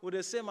power, with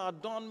the same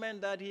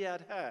adornment that he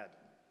had had.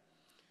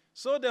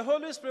 So the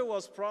Holy Spirit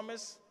was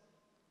promised,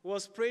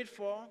 was prayed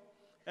for,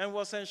 and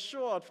was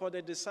ensured for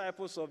the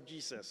disciples of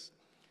Jesus.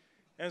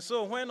 And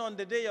so when on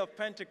the day of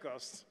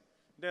Pentecost,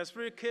 the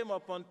Spirit came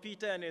upon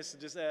Peter and his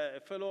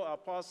fellow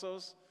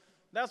apostles,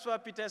 that's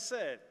what Peter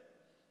said.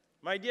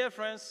 My dear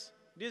friends,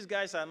 these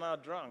guys are now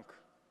drunk.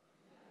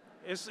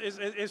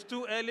 It's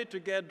too early to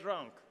get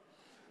drunk.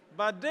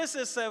 But this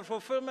is a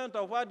fulfillment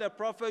of what the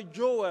prophet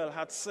Joel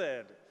had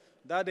said,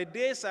 that the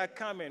days are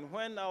coming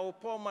when I will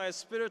pour my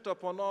Spirit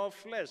upon all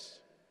flesh.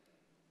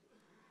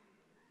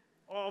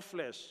 All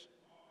flesh.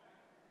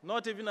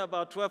 Not even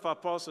about 12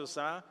 apostles,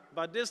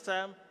 but this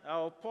time I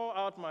will pour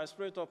out my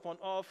Spirit upon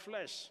all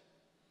flesh.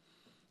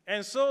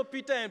 And so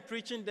Peter, in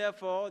preaching,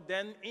 therefore,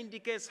 then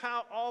indicates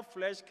how all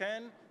flesh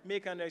can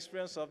make an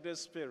experience of this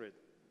Spirit.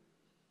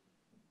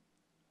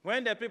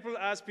 When the people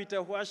ask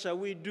Peter, what shall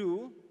we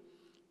do?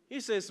 He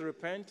says,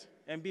 repent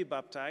and be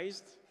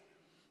baptized,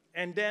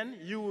 and then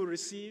you will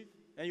receive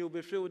and you will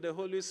be filled with the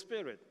Holy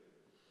Spirit.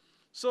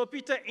 So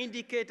Peter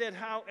indicated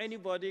how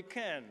anybody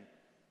can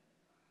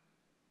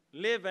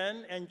live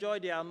and enjoy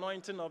the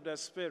anointing of the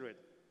Spirit.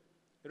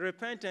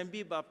 Repent and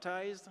be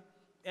baptized,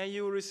 and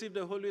you will receive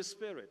the Holy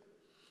Spirit.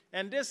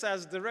 And this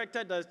has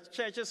directed the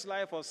church's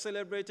life of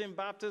celebrating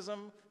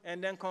baptism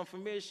and then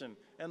confirmation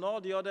and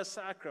all the other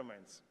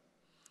sacraments.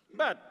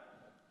 But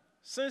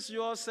since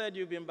you all said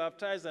you've been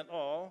baptized and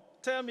all,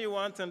 tell me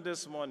one thing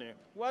this morning.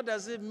 What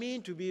does it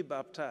mean to be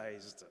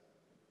baptized?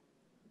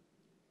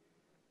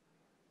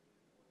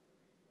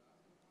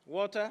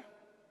 Water?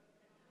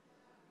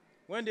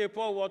 When they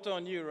pour water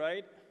on you,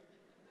 right?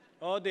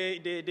 Or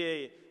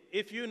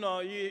if you know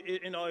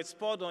it's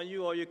poured on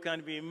you, or you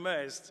can be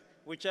immersed,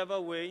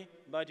 whichever way,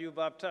 but you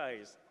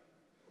baptized.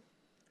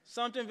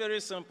 Something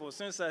very simple,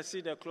 since I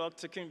see the clock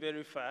ticking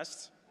very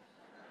fast.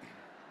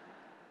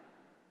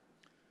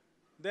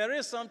 There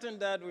is something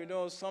that we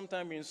know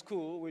sometime in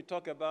school we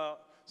talk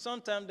about.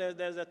 Sometimes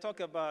there's a talk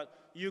about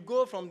you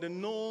go from the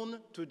known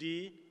to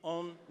the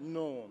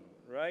unknown,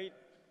 right?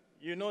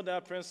 You know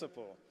that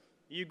principle.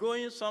 You go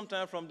in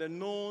sometime from the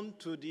known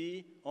to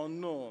the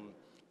unknown.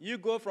 You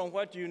go from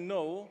what you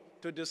know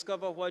to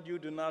discover what you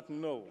do not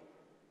know.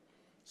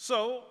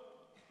 So,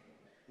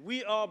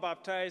 we are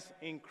baptized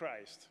in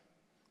Christ.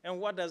 And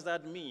what does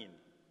that mean?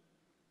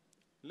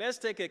 Let's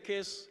take a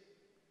case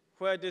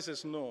where this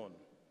is known.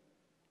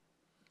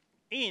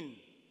 In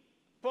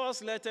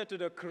Paul's letter to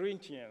the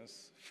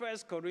Corinthians, 1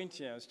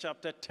 Corinthians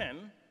chapter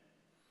 10,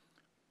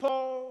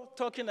 Paul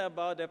talking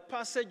about the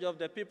passage of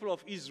the people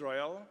of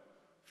Israel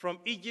from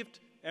Egypt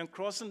and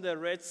crossing the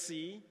Red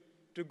Sea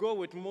to go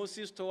with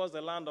Moses towards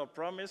the land of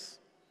promise.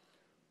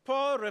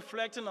 Paul,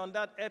 reflecting on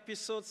that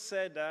episode,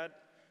 said that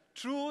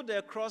through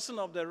the crossing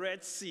of the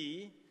Red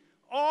Sea,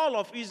 all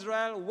of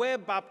Israel were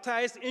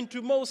baptized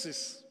into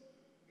Moses.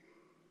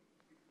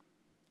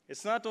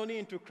 It's not only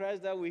into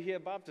Christ that we hear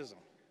baptism.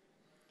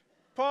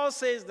 Paul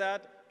says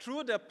that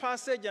through the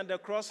passage and the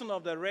crossing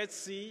of the Red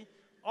Sea,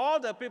 all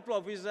the people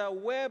of Israel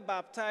were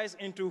baptized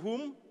into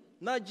whom?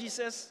 Not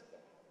Jesus.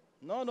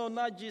 No,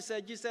 not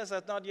Jesus. Jesus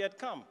has not yet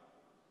come.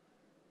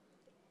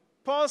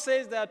 Paul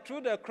says that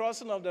through the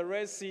crossing of the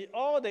Red Sea,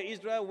 all the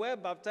Israel were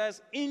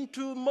baptized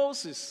into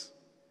Moses.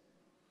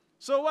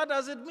 So what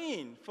does it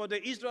mean for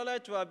the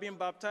Israelites to have been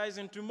baptized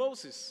into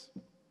Moses?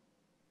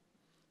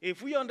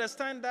 If we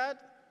understand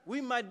that, we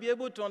might be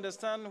able to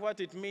understand what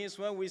it means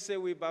when we say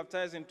we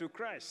baptize into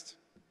Christ.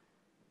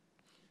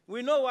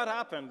 We know what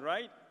happened,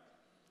 right?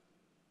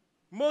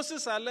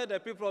 Moses had led the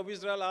people of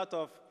Israel out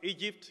of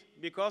Egypt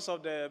because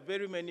of the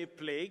very many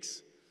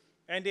plagues,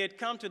 and they had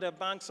come to the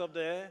banks of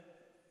the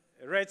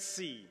Red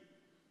Sea,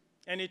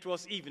 and it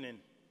was evening.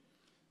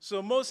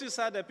 So Moses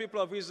had the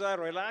people of Israel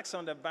relax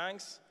on the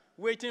banks,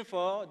 waiting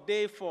for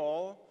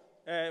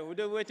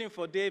waiting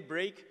for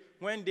daybreak,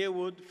 when they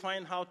would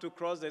find how to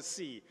cross the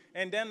sea.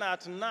 And then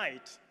at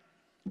night,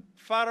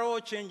 Pharaoh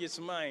changed his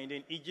mind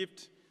in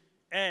Egypt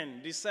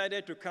and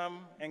decided to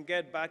come and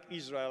get back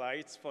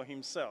Israelites for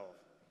himself.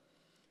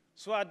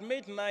 So at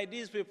midnight,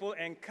 these people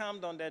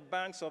encamped on the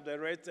banks of the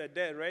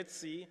Red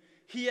Sea,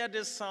 hear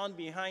the sound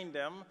behind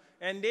them,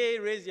 and they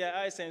raise their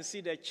eyes and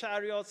see the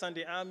chariots and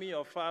the army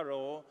of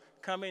Pharaoh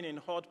coming in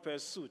hot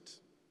pursuit.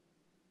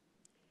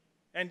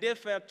 And they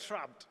felt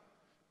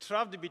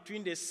trapped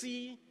between the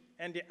sea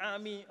and the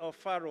army of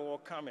Pharaoh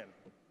coming.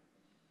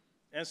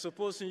 And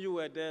supposing you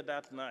were there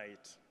that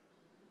night,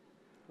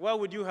 what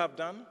would you have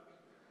done?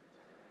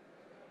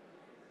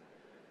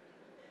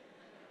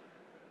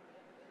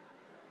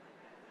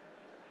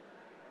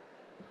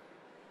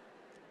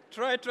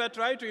 Try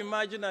to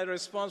imagine a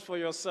response for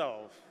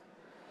yourself.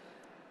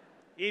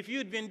 If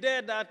you'd been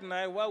there that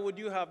night, what would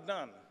you have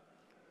done?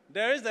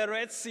 There is the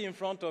Red Sea in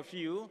front of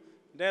you.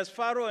 There's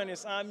Pharaoh and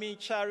his army,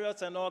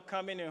 chariots and all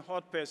coming in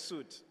hot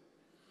pursuit.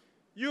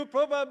 You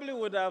probably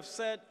would have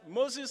said,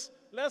 Moses,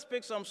 let's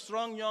pick some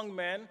strong young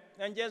men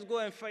and just go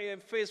and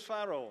face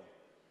Pharaoh.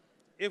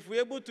 If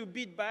we're able to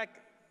beat back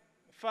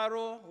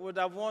Pharaoh, we would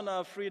have won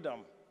our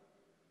freedom.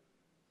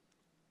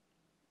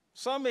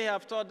 Some may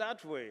have thought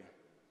that way.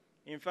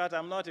 In fact,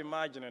 I'm not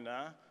imagining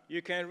that.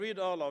 You can read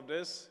all of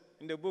this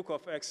in the book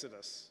of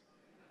Exodus.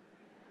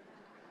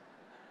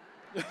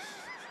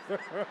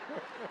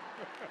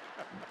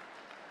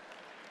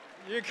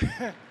 You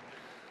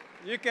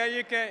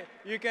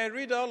can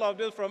read all of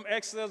this from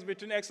Exodus,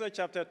 between Exodus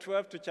chapter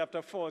 12 to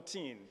chapter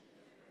 14.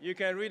 You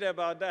can read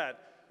about that.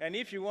 And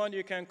if you want,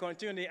 you can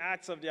continue the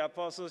Acts of the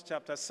Apostles,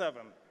 chapter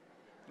 7.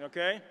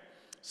 Okay?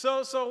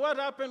 So what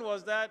happened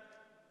was that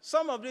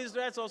some of the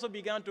Israelites also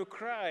began to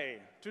cry,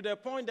 to the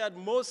point that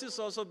Moses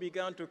also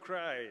began to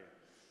cry.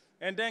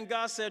 And then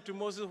God said to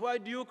Moses, why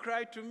do you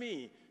cry to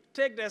me?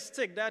 Take the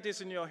stick that is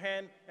in your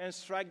hand and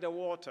strike the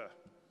water.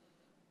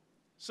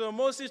 So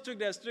Moses took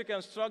the stick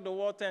and struck the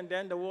water, and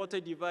then the water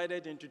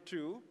divided into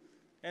two,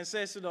 and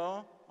says,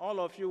 all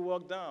of you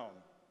walk down.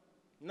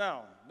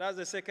 Now, that's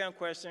the second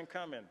question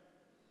coming.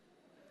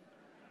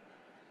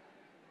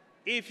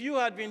 If you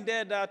had been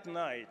there that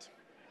night,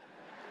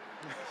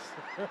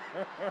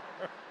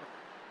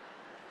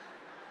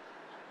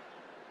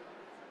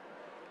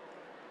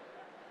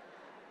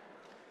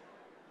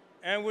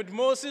 and with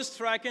Moses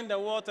striking the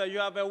water, you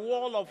have a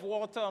wall of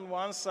water on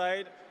one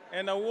side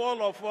and a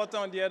wall of water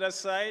on the other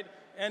side,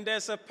 and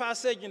there's a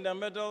passage in the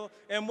middle,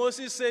 and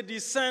Moses said,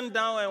 descend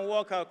down and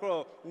walk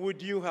across.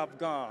 Would you have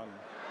gone?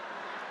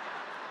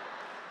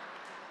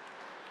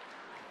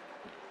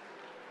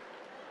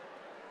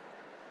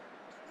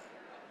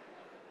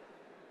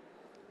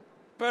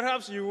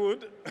 Perhaps you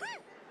would.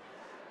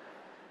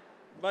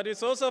 But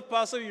it's also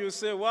possible you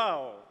say,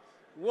 wow,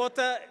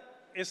 water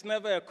is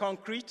never a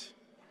concrete.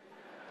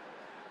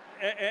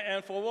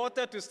 And for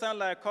water to stand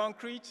like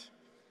concrete,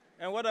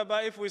 and what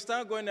about if we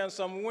start going and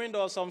some wind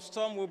or some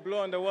storm will blow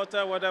on the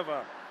water,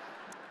 whatever?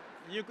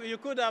 You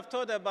could have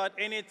thought about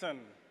anything.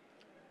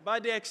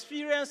 But the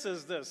experience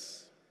is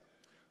this.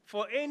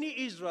 For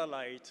any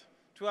Israelite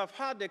to have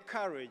had the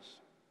courage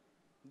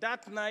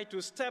that night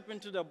to step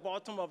into the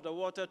bottom of the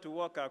water to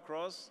walk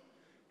across,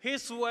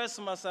 his words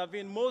must have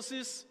been,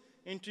 Moses,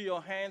 into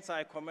your hands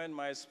I commend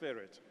my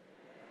spirit.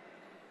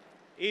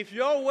 If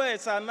your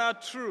words are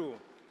not true,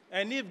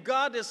 and if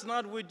God is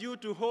not with you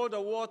to hold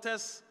the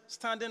waters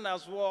standing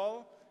as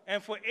wall,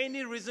 and for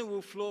any reason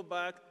will flow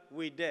back,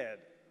 we're dead.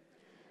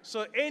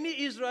 So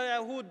any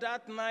Israelite who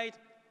that night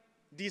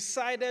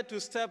decided to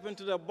step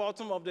into the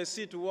bottom of the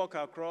sea to walk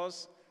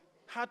across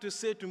had to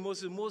say to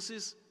Moses,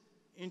 Moses,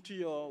 into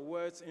your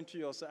words, into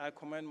your I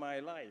commend my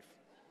life.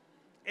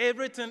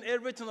 Everything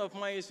of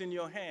mine is in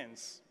your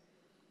hands.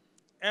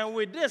 And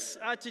with this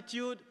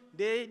attitude,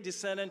 they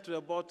descended to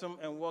the bottom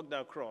and walked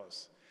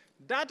across.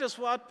 That is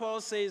what Paul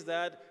says,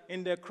 that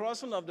in the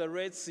crossing of the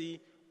Red Sea,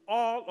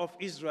 all of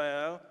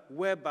Israel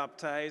were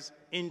baptized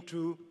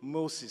into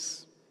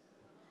Moses.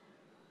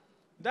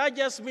 That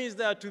just means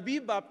that to be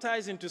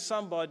baptized into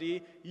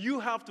somebody, you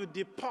have to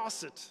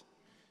deposit.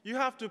 You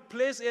have to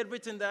place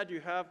everything that you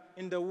have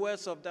in the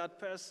words of that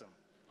person.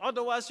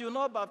 Otherwise, you're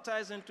not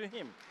baptized into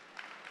him.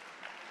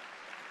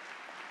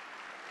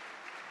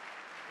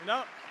 You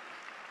know?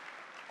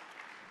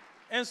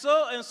 And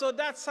so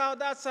that's how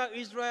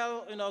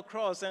Israel,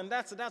 crossed, and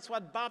that's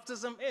what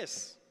baptism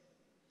is.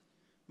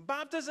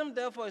 Baptism,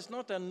 therefore, is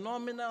not a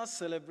nominal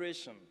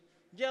celebration,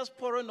 just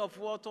pouring of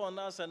water on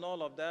us and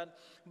all of that.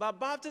 But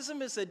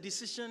baptism is a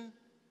decision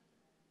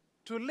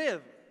to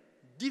live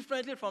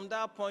differently from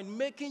that point,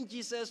 making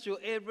Jesus your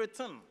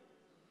everything.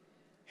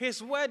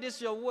 His word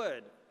is your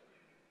word.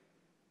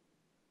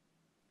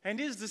 And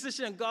this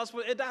decision,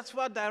 gospel, that's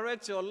what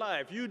directs your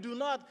life. You do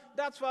not,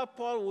 that's what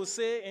Paul will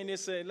say in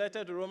his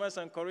letter to Romans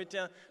and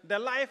Corinthians, the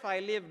life I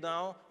live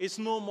now is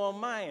no more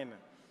mine.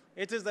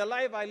 It is the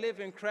life I live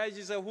in Christ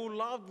Jesus who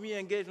loved me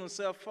and gave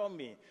himself for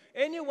me.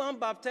 Anyone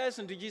baptized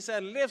into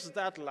Jesus lives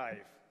that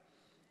life.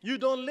 You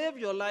don't live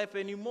your life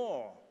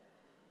anymore.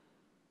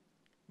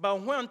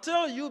 But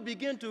until you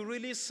begin to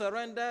really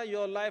surrender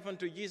your life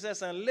unto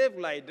Jesus and live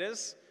like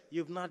this,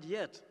 you've not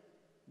yet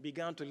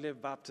begun to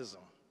live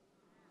baptism.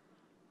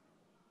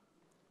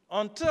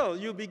 Until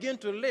you begin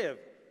to live,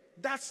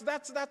 that's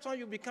when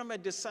you become a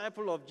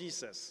disciple of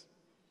Jesus.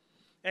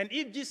 And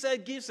if Jesus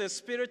gives a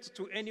spirit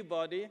to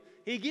anybody,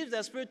 he gives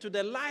the spirit to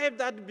the life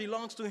that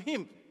belongs to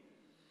him.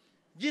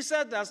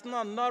 Jesus does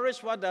not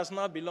nourish what does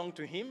not belong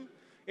to him.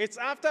 It's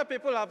after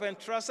people have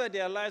entrusted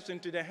their lives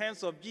into the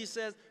hands of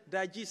Jesus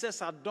that Jesus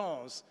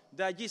adorns,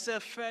 that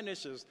Jesus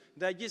furnishes,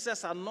 that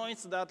Jesus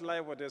anoints that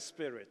life with the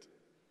Spirit.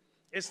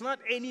 It's not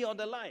any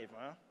other life.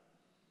 Huh?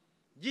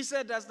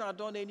 Jesus does not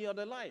adorn any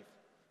other life.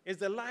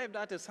 It's the life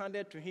that is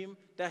handed to him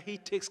that he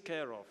takes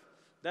care of,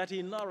 that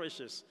he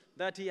nourishes,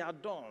 that he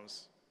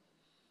adorns.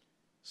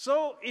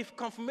 So if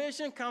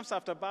confirmation comes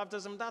after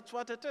baptism, that's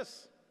what it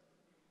is.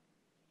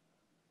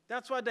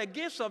 That's why the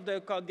gifts of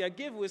the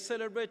gift we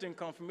celebrate in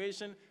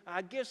confirmation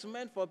are gifts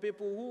meant for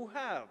people who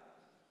have,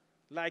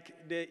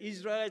 like the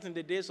Israelites in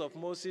the days of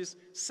Moses,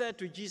 said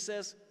to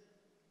Jesus,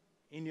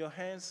 "In your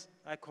hands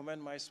I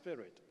commend my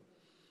spirit."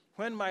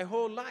 When my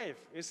whole life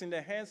is in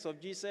the hands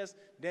of Jesus,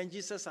 then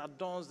Jesus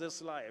adorns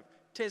this life,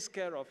 takes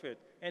care of it,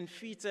 and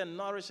feeds and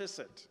nourishes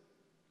it.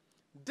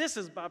 This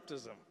is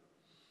baptism.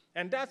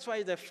 And that's why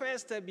it's the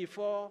first step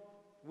before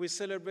we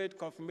celebrate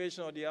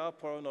confirmation or the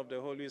outpouring of the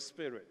Holy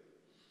Spirit.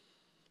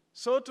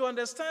 So to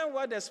understand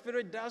what the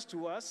Spirit does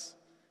to us,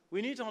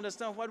 we need to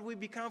understand what we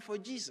become for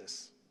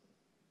Jesus.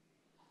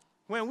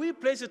 When we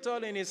place it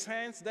all in his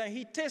hands, then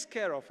he takes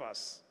care of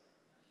us.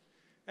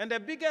 And the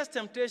biggest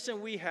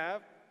temptation we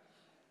have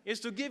is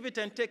to give it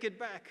and take it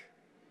back.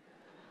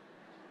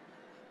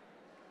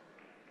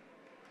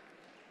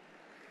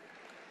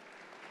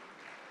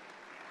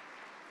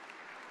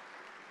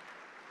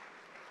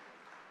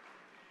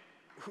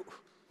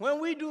 When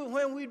we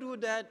do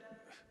that,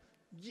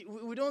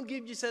 we don't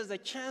give Jesus the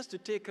chance to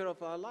take care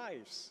of our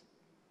lives.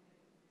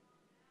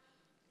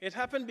 It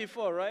happened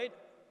before, right?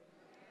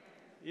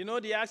 You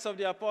know the Acts of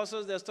the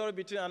Apostles, the story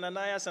between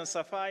Ananias and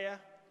Sapphira,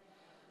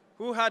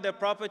 who had a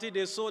property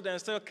they sold and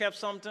still kept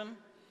something.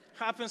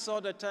 Happens all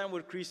the time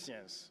with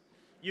Christians.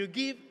 You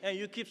give and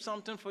you keep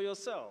something for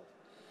yourself.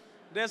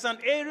 There's an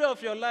area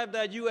of your life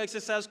that you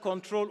exercise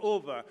control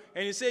over.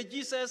 And you say,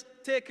 Jesus,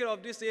 take care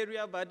of this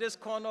area, but this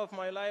corner of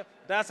my life,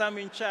 that's I'm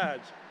in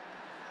charge.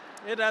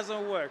 It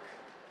doesn't work.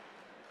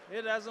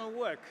 It doesn't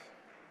work.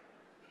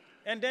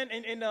 And then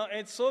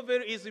it's so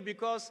very easy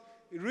because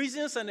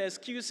reasons and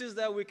excuses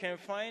that we can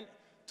find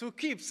to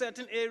keep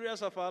certain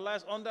areas of our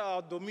lives under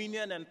our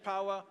dominion and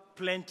power,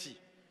 plenty.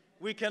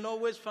 We can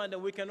always find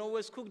them. We can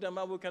always cook them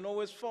up. We can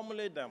always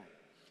formulate them.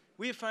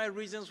 We find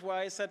reasons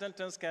why certain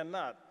things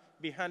cannot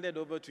be handed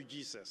over to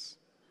Jesus.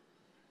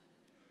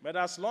 But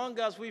as long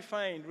as we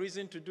find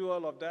reason to do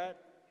all of that,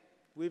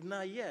 we've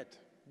not yet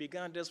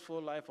begun this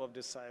full life of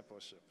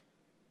discipleship.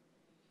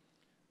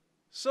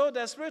 So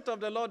the Spirit of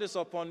the Lord is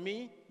upon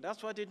me.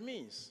 That's what it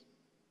means.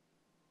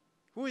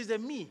 Who is the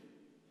me?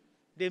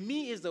 The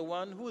me is the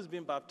one who has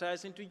been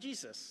baptized into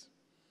Jesus.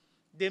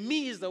 The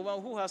me is the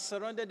one who has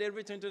surrendered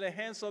everything to the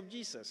hands of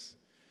Jesus.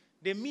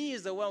 The me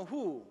is the one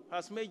who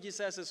has made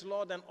Jesus his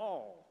Lord and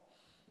all.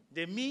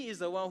 The me is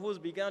the one who's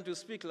begun to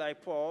speak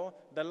like Paul,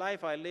 the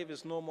life I live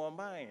is no more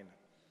mine.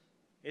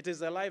 It is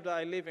the life that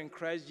I live in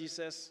Christ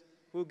Jesus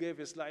who gave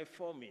his life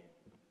for me.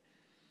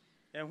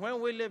 And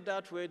when we live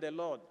that way, the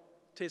Lord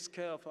takes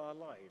care of our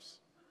lives.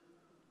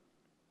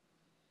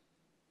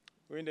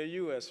 We're in the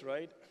U.S.,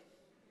 right?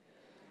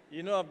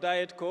 You know of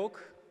Diet Coke?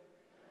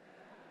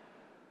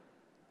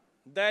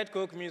 Diet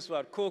Coke means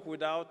what? Coke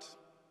without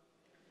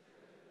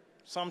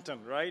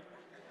something, right?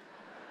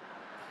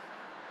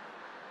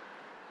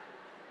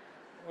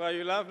 Well,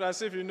 you laugh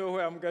as if you know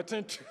where I'm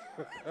getting to.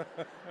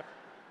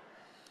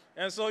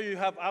 And so you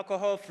have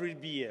alcohol-free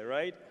beer,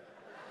 right?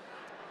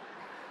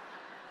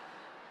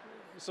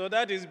 So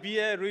that is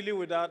beer really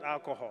without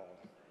alcohol.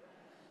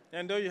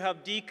 And then you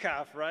have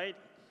decaf, right?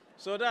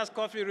 So that's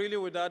coffee really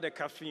without the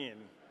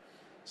caffeine.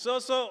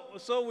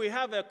 So we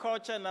have a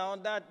culture now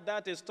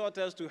that is taught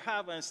us to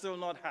have and still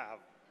not have.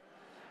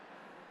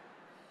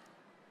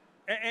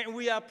 And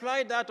we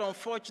apply that,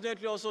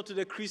 unfortunately, also to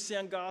the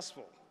Christian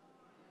gospel.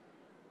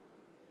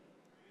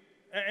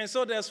 And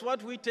so there's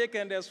what we take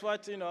and there's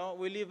what,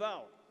 we leave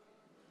out.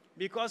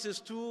 Because it's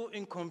too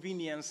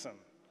inconveniencing.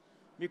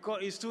 Because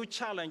it's too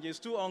challenging, it's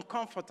too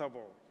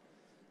uncomfortable.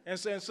 And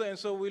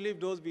so we leave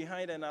those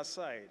behind and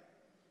aside.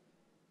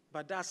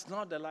 But that's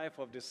not the life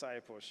of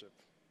discipleship.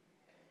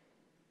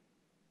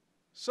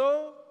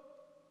 So,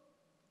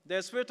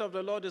 the Spirit of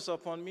the Lord is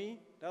upon me.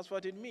 That's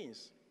what it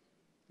means.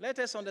 Let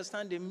us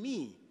understand the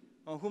me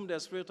on whom the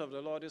Spirit of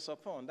the Lord is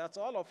upon. That's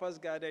all of us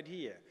gathered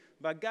here.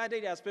 But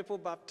gathered as people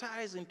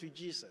baptized into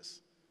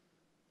Jesus.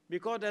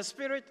 Because the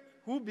Spirit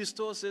who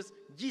bestows is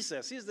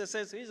Jesus. He's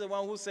the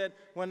one who said,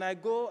 when I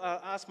go,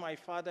 I'll ask my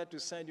Father to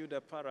send you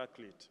the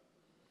Paraclete.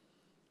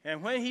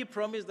 And when he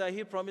promised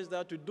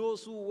that to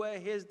those who were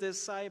his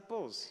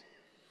disciples.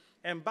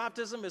 And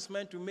baptism is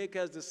meant to make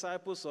us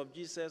disciples of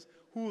Jesus,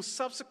 who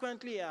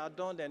subsequently are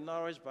adorned and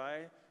nourished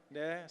by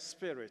the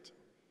Spirit.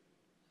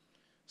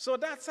 So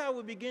that's how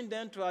we begin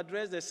then to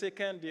address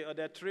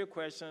the three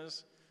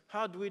questions.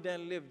 How do we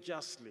then live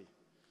justly?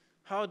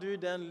 How do we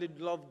then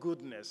love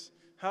goodness?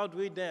 How do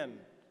we then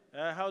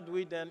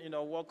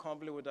walk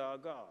humbly with our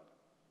God?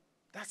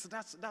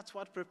 That's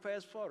what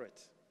prepares for it.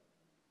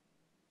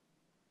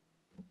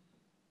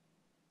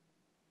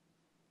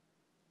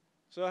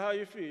 So how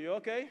you feel? You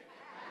okay?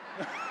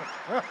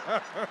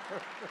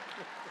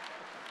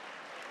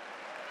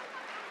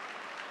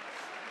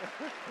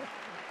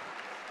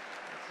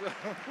 So,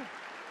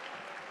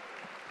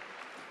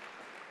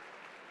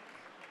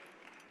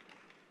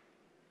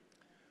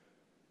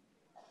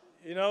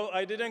 you know,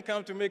 I didn't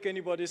come to make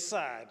anybody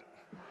sad.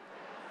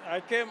 I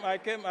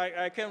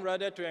came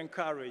rather to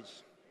encourage.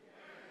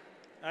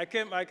 I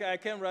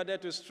came rather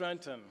to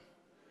strengthen.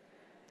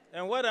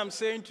 And what I'm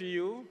saying to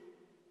you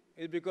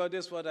is because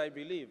this is what I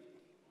believe.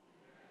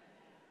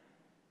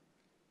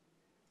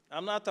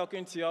 I'm not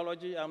talking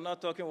theology. I'm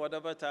not talking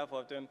whatever type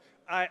of thing.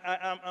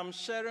 I'm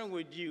sharing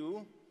with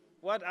you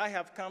what I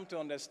have come to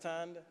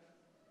understand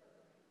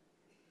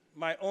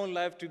my own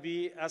life to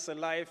be as a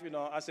life, you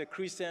know, as a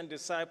Christian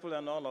disciple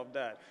and all of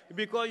that.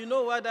 Because you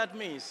know what that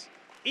means?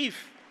 If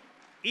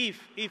we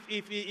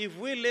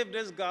live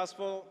this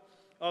gospel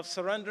of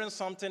surrendering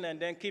something and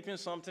then keeping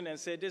something and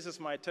say, this is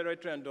my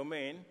territory and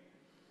domain,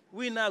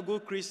 we're not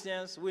good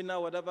Christians, we're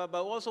not whatever,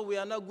 but also we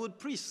are not good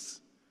priests.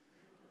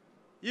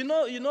 You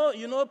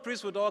know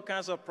priests with all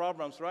kinds of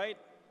problems, right?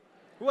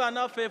 Who are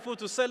not faithful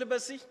to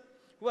celibacy,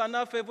 who are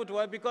not faithful to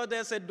what, because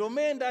there's a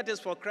domain that is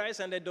for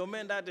Christ and a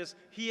domain that is,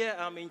 here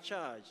I'm in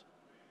charge.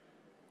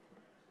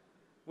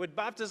 With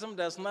baptism,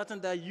 there's nothing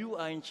that you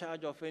are in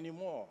charge of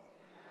anymore.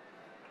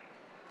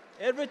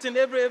 Everything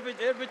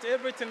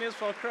is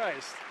for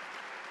Christ.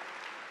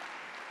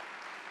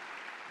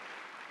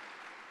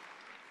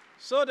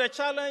 So the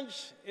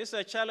challenge is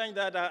a challenge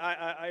that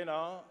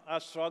I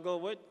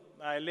struggle with,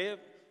 I live,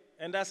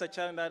 and that's a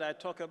challenge that I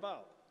talk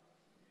about.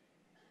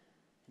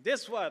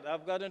 This what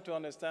I've gotten to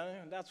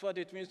understand, that's what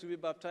it means to be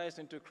baptized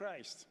into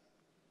Christ.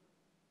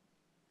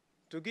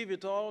 To give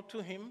it all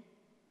to him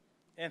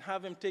and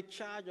have him take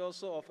charge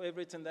also of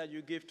everything that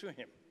you give to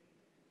him.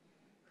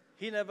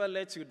 He never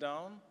lets you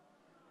down,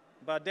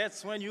 but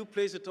that's when you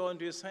place it all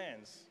into his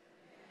hands.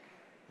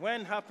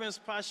 When it happens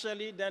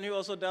partially, then he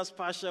also does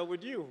partial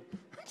with you.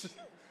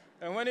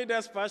 And when he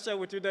does partial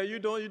with you, then you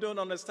don't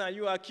understand.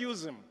 You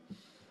accuse him.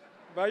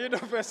 But you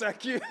don't first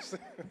accuse.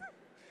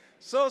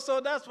 So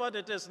that's what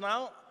it is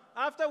now.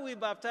 After we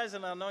baptize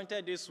and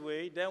anointed this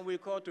way, then we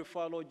call to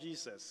follow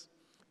Jesus.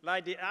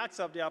 Like the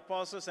Acts of the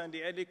Apostles and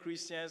the early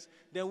Christians,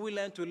 then we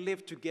learn to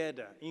live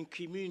together in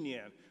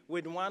communion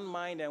with one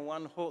mind and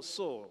one whole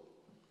soul.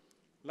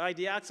 Like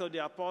the Acts of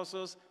the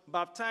Apostles,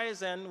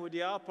 baptized and with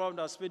the outpour of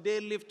the Spirit, they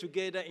live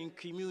together in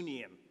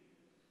communion.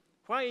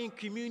 Why in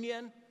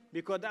communion?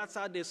 Because that's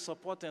how they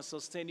support and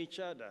sustain each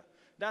other.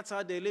 That's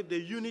how they live the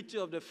unity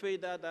of the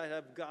faith that I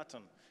have gotten.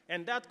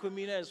 And that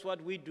communion is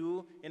what we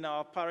do in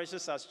our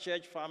parishes as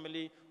church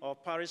family or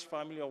parish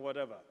family or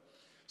whatever.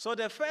 So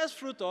the first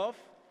fruit of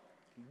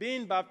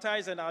being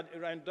baptized and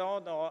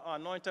endowed or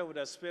anointed with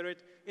the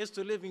Spirit is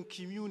to live in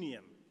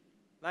communion,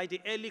 like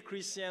the early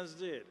Christians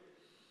did.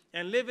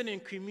 And living in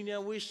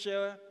communion, we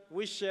share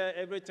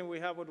everything we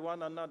have with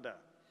one another.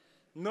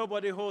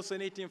 Nobody holds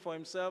anything for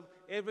himself.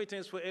 Everything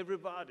is for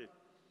everybody.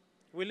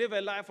 We live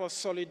a life of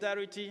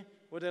solidarity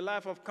with a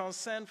life of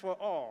concern for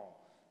all.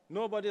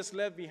 Nobody's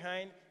left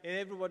behind, and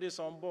everybody's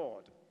on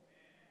board.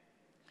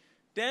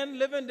 Then,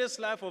 living this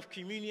life of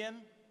communion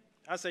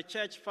as a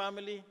church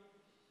family,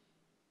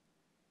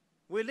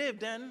 we live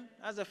then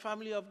as a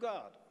family of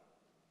God.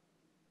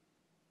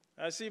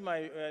 I see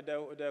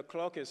the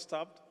clock is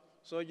stopped,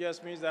 so it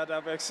just means that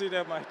I've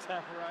exceeded my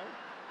time,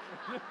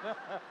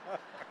 right?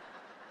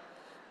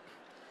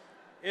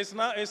 It's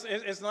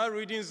not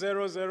reading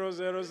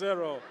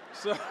 0000.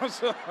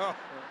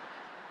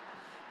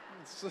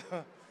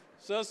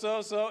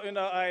 So you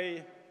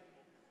know,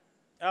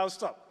 I'll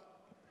stop.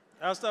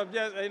 Just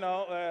you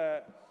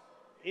know,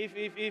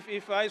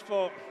 if I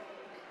for.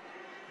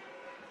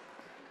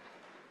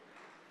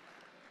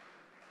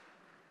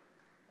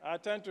 I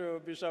turn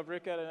to Bishop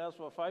Rickard and ask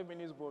for 5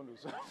 minutes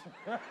bonus.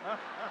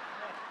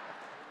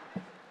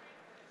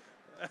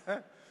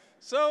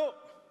 So,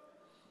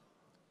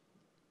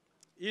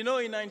 you know,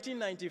 in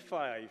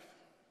 94,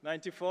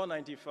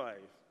 95,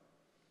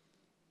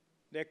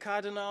 the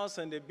cardinals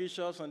and the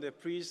bishops and the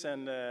priests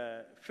and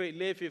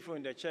lay people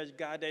in the church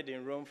gathered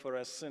in Rome for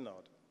a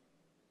synod.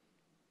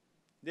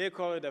 They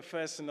call it the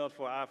First Synod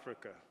for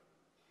Africa.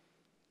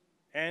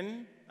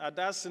 And at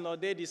that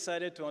synod, they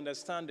decided to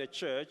understand the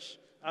church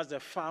as the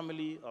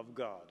family of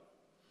God,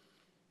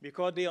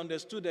 because they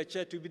understood the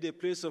church to be the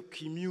place of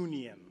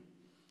communion,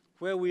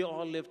 where we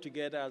all live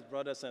together as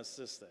brothers and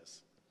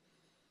sisters.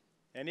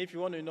 And if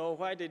you want to know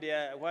why did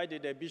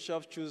the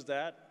bishops choose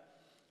that,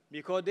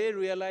 because they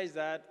realized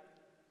that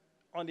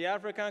on the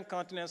African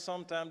continent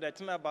sometimes the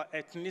thing about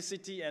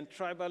ethnicity and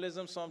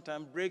tribalism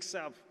sometimes breaks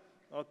up.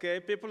 Okay,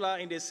 people are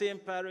in the same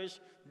parish,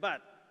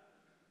 but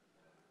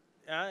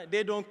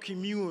they don't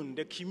commune.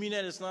 The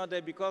communion is not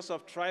there because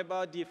of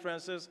tribal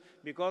differences,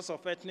 because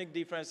of ethnic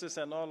differences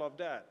and all of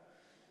that.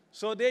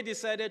 So they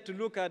decided to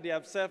look at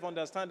themselves,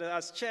 understand that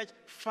as church,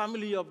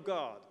 family of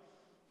God.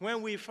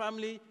 When we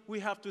family, we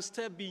have to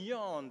step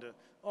beyond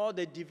all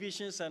the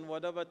divisions and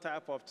whatever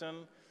type of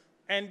thing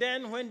And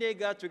then when they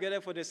got together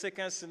for the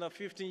second synod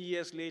 15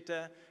 years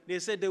later, they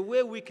said the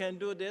way we can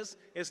do this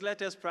is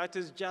let us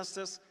practice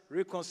justice,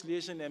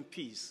 reconciliation, and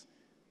peace.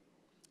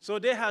 So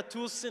they had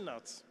 2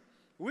 synods.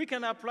 We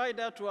can apply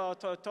that to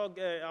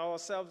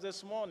ourselves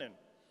this morning.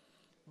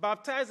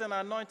 Baptized and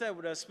anointed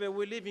with the Spirit,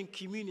 we live in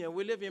communion,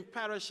 we live in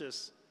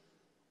parishes.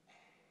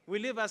 We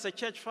live as a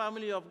church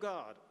family of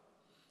God.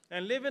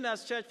 And living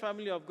as church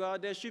family of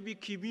God, there should be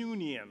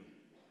communion.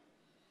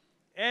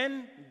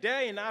 And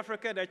there in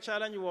Africa, the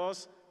challenge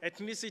was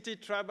ethnicity,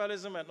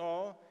 tribalism, and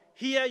all.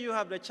 Here you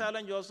have the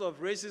challenge also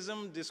of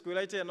racism,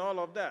 disquality, and all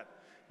of that.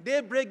 They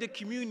break the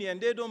communion.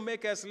 They don't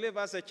make us live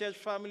as a church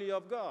family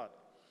of God.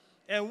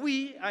 And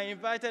we are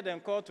invited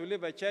and called to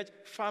live a church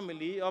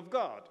family of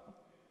God.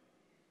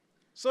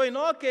 So in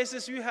all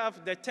cases, you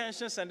have the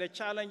tensions and the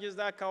challenges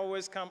that can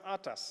always come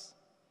at us.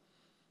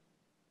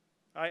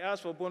 I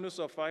asked for a bonus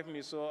of 5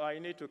 minutes, so I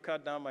need to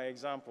cut down my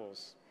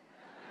examples.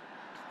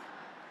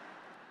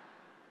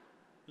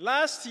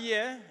 Last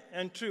year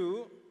and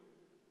 2,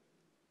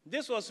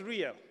 this was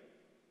real.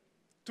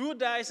 2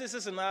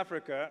 dioceses in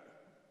Africa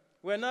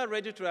were not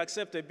ready to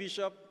accept a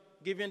bishop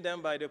given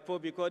them by the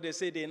Pope because they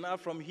say they're not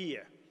from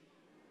here.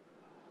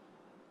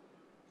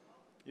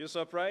 You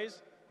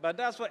surprised? But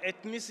that's what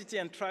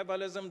ethnicity and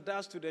tribalism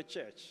does to the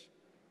church.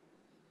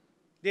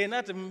 They're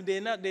not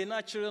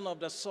children of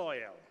the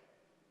soil.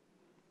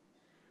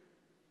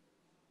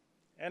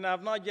 And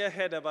I've not yet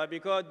heard about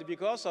it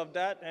because of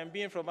that and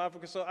being from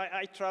Africa. So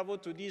I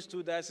traveled to these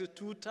 2 dioceses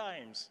 2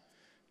 times,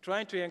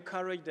 trying to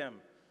encourage them.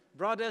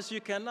 Brothers,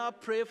 you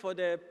cannot pray for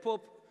the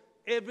Pope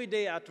every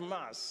day at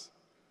Mass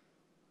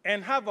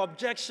and have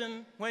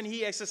objection when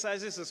he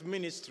exercises his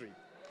ministry.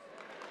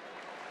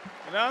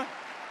 You know?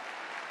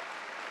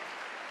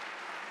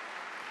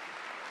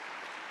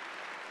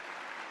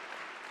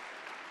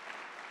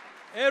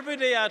 Every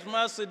day at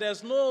Mass,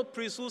 there's no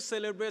priest who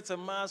celebrates a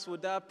Mass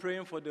without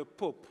praying for the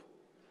Pope.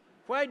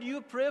 Why do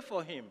you pray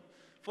for him?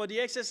 For the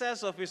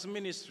exercise of his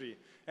ministry.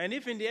 And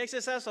if in the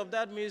exercise of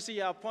that ministry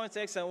you appoint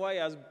X and Y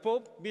as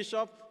Pope,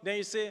 Bishop, then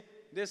you say,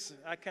 this,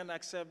 I can't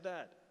accept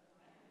that.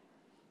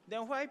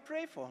 Then why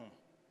pray for him?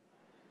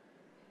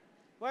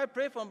 Why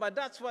pray for him? But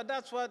that's what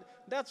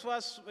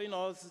you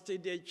know,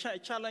 the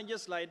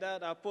challenges like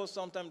that are posed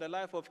sometimes in the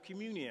life of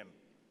communion.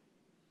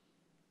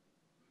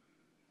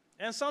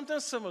 And something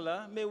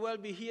similar may well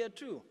be here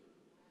too.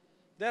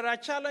 There are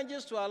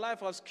challenges to our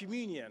life as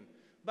communion.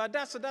 But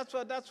that's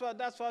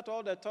what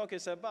all the talk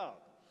is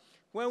about.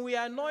 When we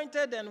are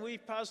anointed and we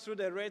pass through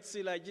the Red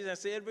Sea like Jesus and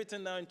say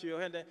everything now into your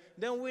hand,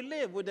 then we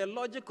live with the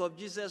logic of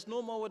Jesus,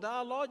 no more with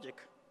our logic.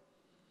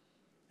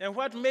 And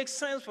what makes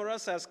sense for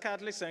us as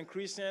Catholics and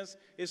Christians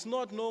is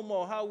not no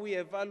more how we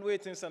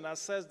evaluate things and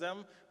assess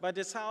them, but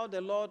it's how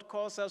the Lord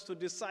calls us to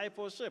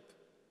discipleship.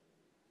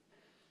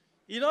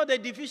 You know, the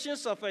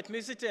divisions of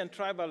ethnicity and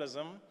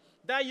tribalism,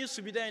 that used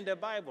to be there in the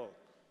Bible.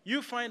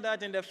 You find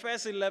that in the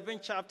first 11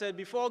 chapters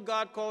before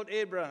God called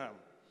Abraham.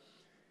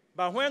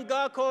 But when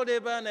God called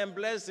Abraham and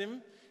blessed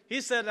him,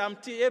 he said,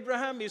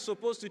 Abraham is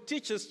supposed to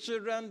teach his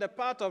children the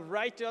path of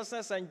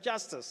righteousness and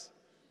justice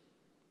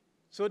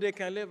so they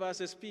can live as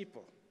his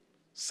people.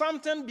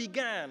 Something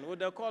began with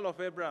the call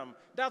of Abraham.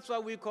 That's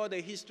what we call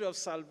the history of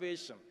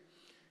salvation.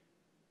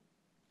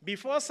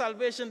 Before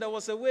salvation, there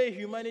was a way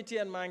humanity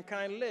and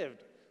mankind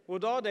lived,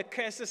 with all the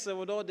curses and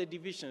with all the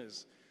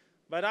divisions.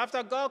 But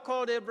after God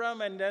called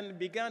Abraham and then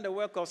began the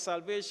work of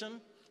salvation,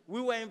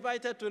 we were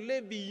invited to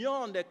live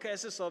beyond the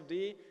curses of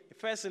the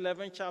first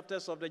 11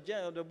 chapters of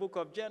the book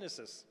of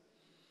Genesis.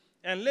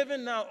 And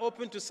living now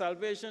open to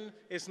salvation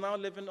is now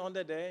living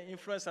under the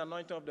influence and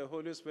anointing of the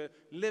Holy Spirit,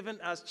 living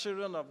as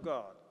children of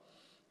God.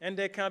 And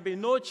there can be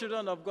no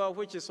children of God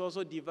which is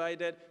also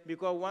divided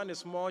because one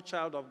is more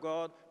child of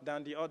God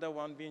than the other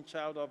one being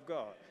child of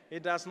God.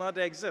 It does not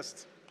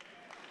exist.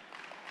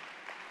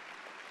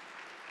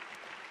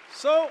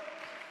 So,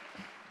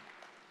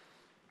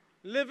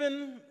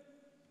 living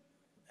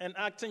and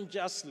acting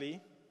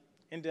justly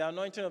in the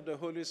anointing of the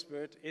Holy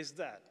Spirit is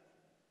that.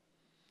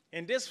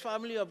 In this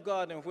family of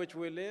God in which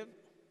we live,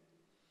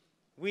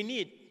 we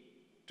need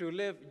to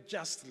live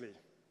justly,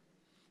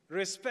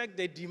 respect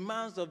the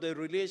demands of the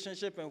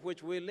relationship in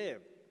which we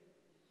live.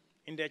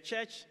 In the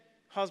church,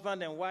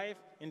 husband and wife,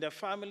 in the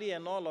family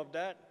and all of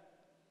that,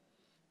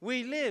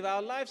 we live,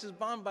 our lives is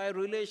bound by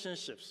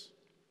relationships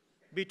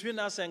between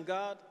us and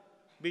God,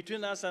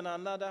 between us and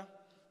another,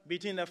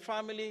 between a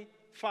family,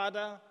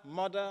 father,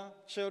 mother,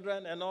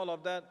 children, and all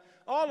of that.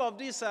 All of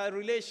these are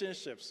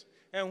relationships.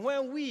 And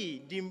when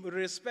we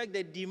respect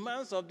the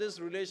demands of this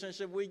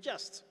relationship, we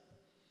just.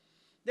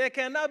 There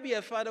cannot be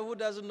a father who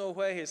doesn't know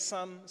where his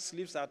son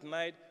sleeps at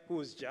night who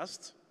is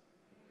just.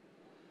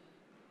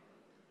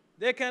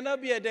 There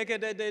cannot be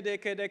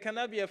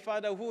a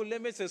father who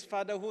limits his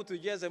fatherhood to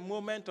just a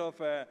moment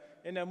of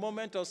in a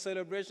moment of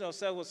celebration of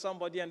self with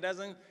somebody, and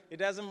it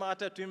doesn't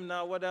matter to him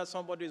now whether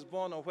somebody is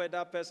born or where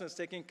that person is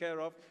taken care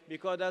of,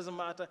 because it doesn't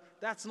matter.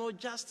 That's no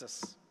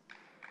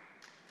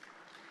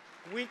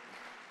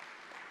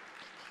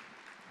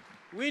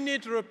We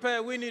need to repair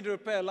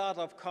a lot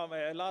of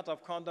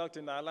conduct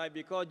in our life,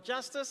 because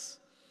justice,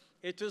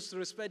 it is to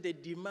respect the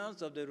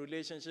demands of the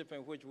relationship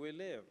in which we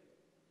live.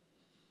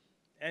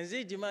 And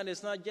this demand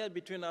is not just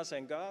between us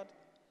and God,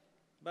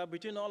 but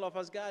between all of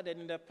us gathered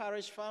in the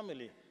parish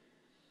family.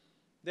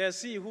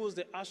 There's he who's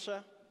the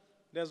usher,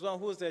 there's one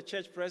who's the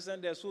church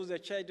president, there's who's the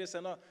church this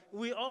and all.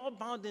 We all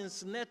bound in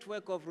this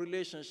network of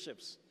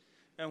relationships.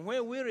 And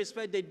when we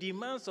respect the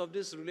demands of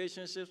these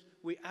relationships,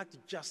 we act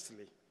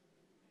justly.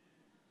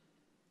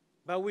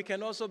 But we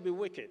can also be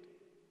wicked.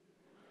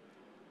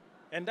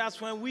 And that's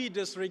when we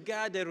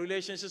disregard the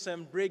relationships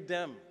and break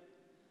them.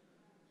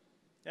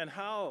 And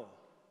how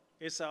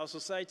is our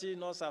society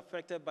not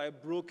affected by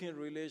broken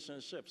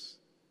relationships?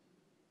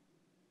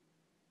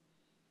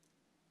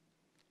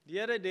 The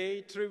other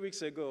day, 3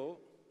 weeks ago,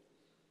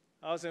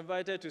 I was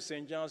invited to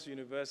St. John's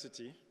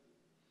University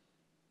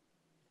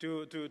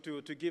to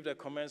give the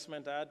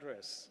commencement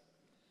address.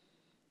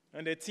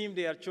 And the theme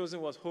they had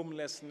chosen was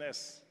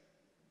homelessness.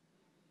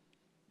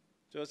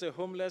 So I say,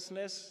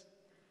 homelessness,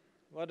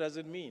 what does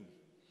it mean?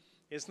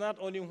 It's not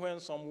only when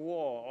some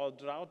war or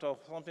drought or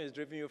something is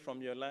driving you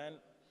from your land.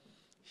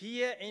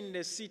 Here in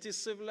the city,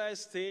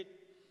 civilized state,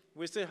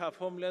 we still have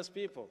homeless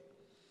people.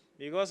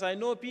 Because I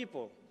know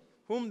people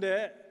whom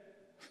the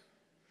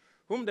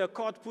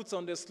court puts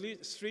on the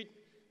street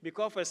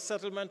because of a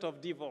settlement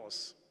of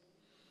divorce.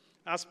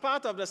 As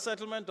part of the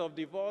settlement of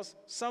divorce,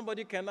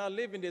 somebody cannot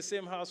live in the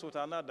same house with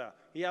another.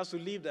 He has to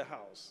leave the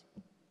house.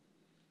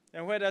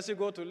 And where does he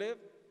go to live?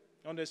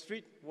 On the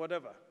street,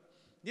 whatever.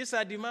 These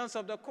are demands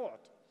of the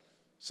court.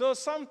 So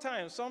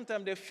sometimes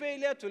the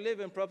failure to live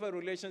in proper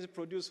relations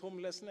produces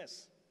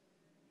homelessness.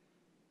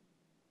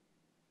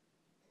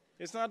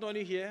 It's not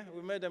only here.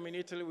 We met them in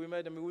Italy. We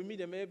meet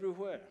them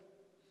everywhere.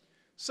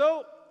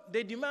 So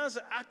the demands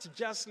act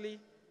justly.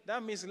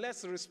 That means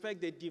let's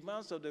respect the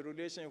demands of the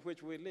relation in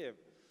which we live.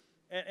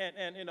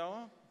 And you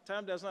know,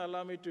 time does not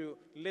allow me to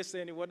list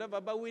any whatever,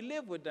 but we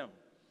live with them.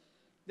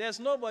 There's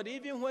nobody,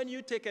 even when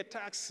you take a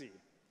taxi,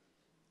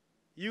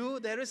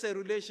 there is a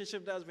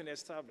relationship that's been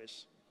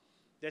established.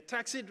 The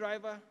taxi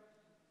driver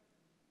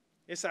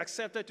is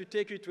accepted to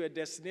take you to a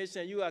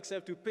destination, and you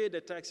accept to pay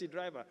the taxi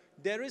driver.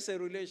 There is a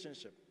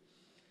relationship.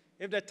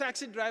 If the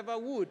taxi driver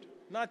would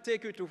not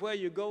take you to where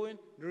you're going,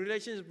 the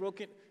relationship is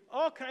broken.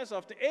 All kinds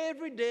of things.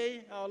 Every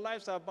day, our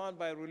lives are bound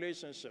by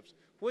relationships,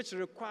 which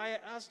require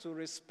us to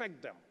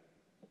respect them.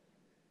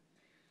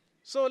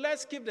 So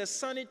let's keep the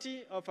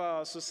sanity of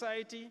our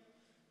society,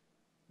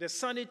 the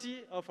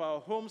sanity of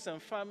our homes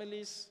and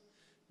families,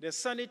 the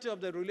sanity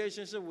of the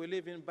relationship we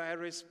live in by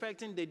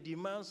respecting the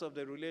demands of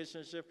the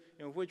relationship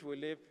in which we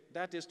live.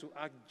 That is to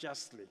act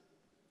justly.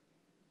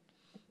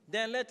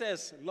 Then let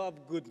us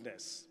love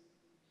goodness.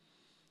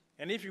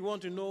 And if you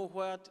want to know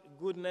what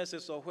goodness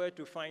is or where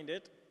to find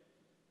it,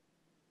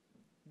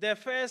 the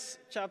first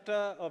chapter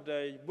of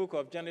the book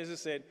of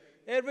Genesis said,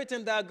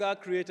 everything that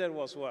God created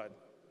was what?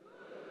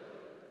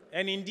 Good.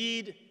 And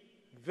indeed,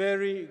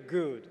 very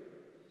good.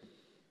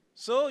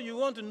 So you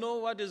want to know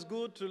what is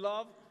good to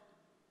love?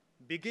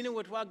 Beginning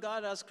with what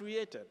God has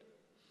created.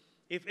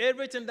 If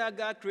everything that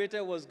God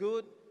created was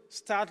good,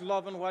 start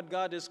loving what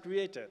God has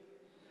created.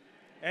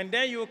 And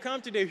then you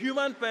come to the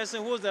human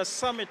person who's the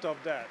summit of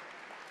that.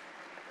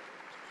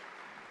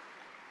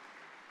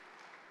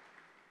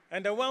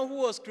 And the one who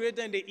was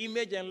created in the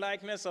image and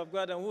likeness of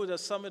God and who is the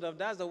summit of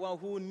that's the one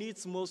who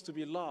needs most to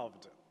be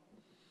loved.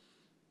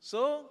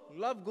 So,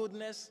 love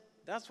goodness.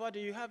 That's what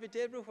you have it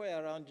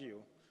everywhere around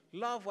you.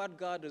 Love what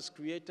God has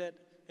created,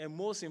 and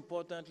most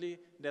importantly,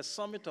 the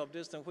summit of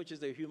this thing, which is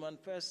the human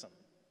person.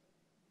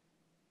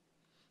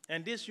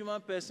 And this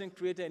human person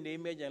created in the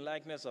image and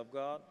likeness of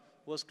God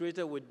was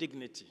created with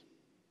dignity.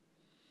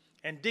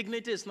 And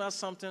dignity is not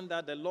something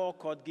that the law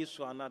court gives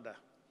to another.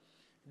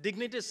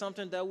 Dignity is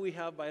something that we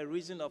have by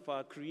reason of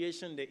our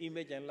creation, the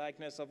image and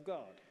likeness of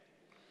God.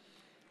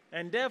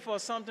 And therefore,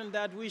 something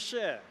that we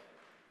share.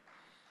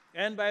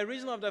 And by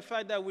reason of the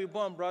fact that we're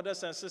born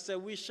brothers and sisters,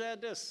 we share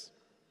this.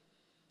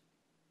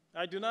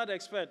 I do not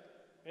expect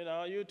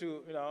you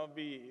to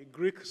be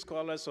Greek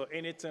scholars or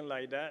anything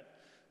like that.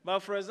 But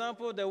for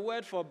example, the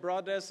word for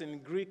brothers in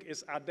Greek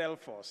is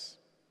adelphos,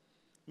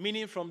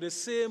 meaning from the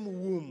same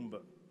womb,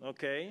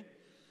 okay?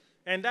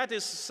 And that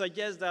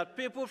suggests that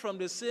people from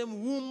the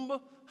same womb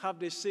have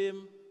the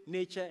same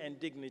nature and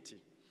dignity.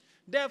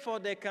 Therefore,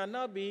 there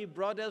cannot be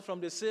brothers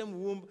from the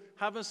same womb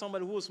having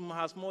somebody who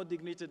has more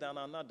dignity than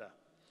another.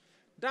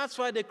 That's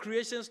why the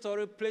creation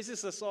story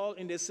places us all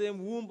in the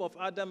same womb of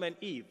Adam and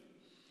Eve,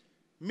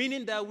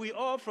 meaning that we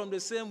all from the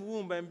same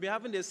womb and be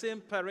having the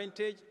same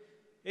parentage.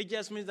 It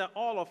just means that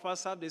all of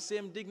us have the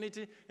same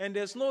dignity, and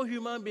there's no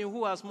human being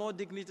who has more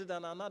dignity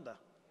than another.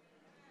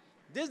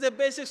 This is the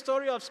basic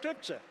story of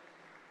Scripture.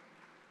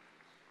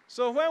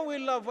 So when we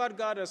love what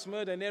God has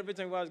made and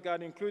everything what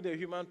God, including the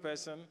human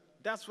person,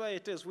 that's why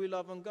it is we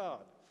love God.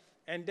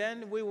 And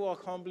then we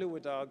walk humbly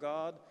with our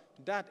God.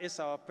 That is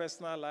our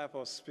personal life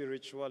of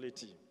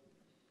spirituality.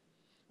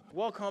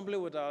 Walk humbly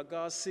with our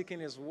God, seeking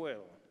His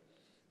will,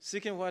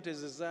 seeking what His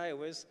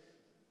desire is,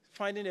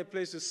 finding a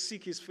place to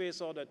seek his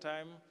face all the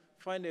time,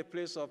 find a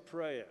place of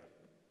prayer.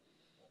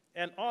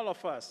 And all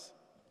of us,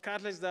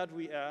 Catholics that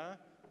we are,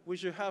 we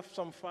should have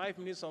some 5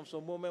 minutes of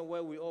some moment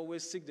where we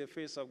always seek the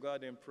face of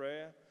God in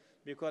prayer,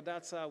 because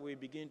that's how we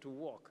begin to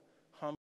walk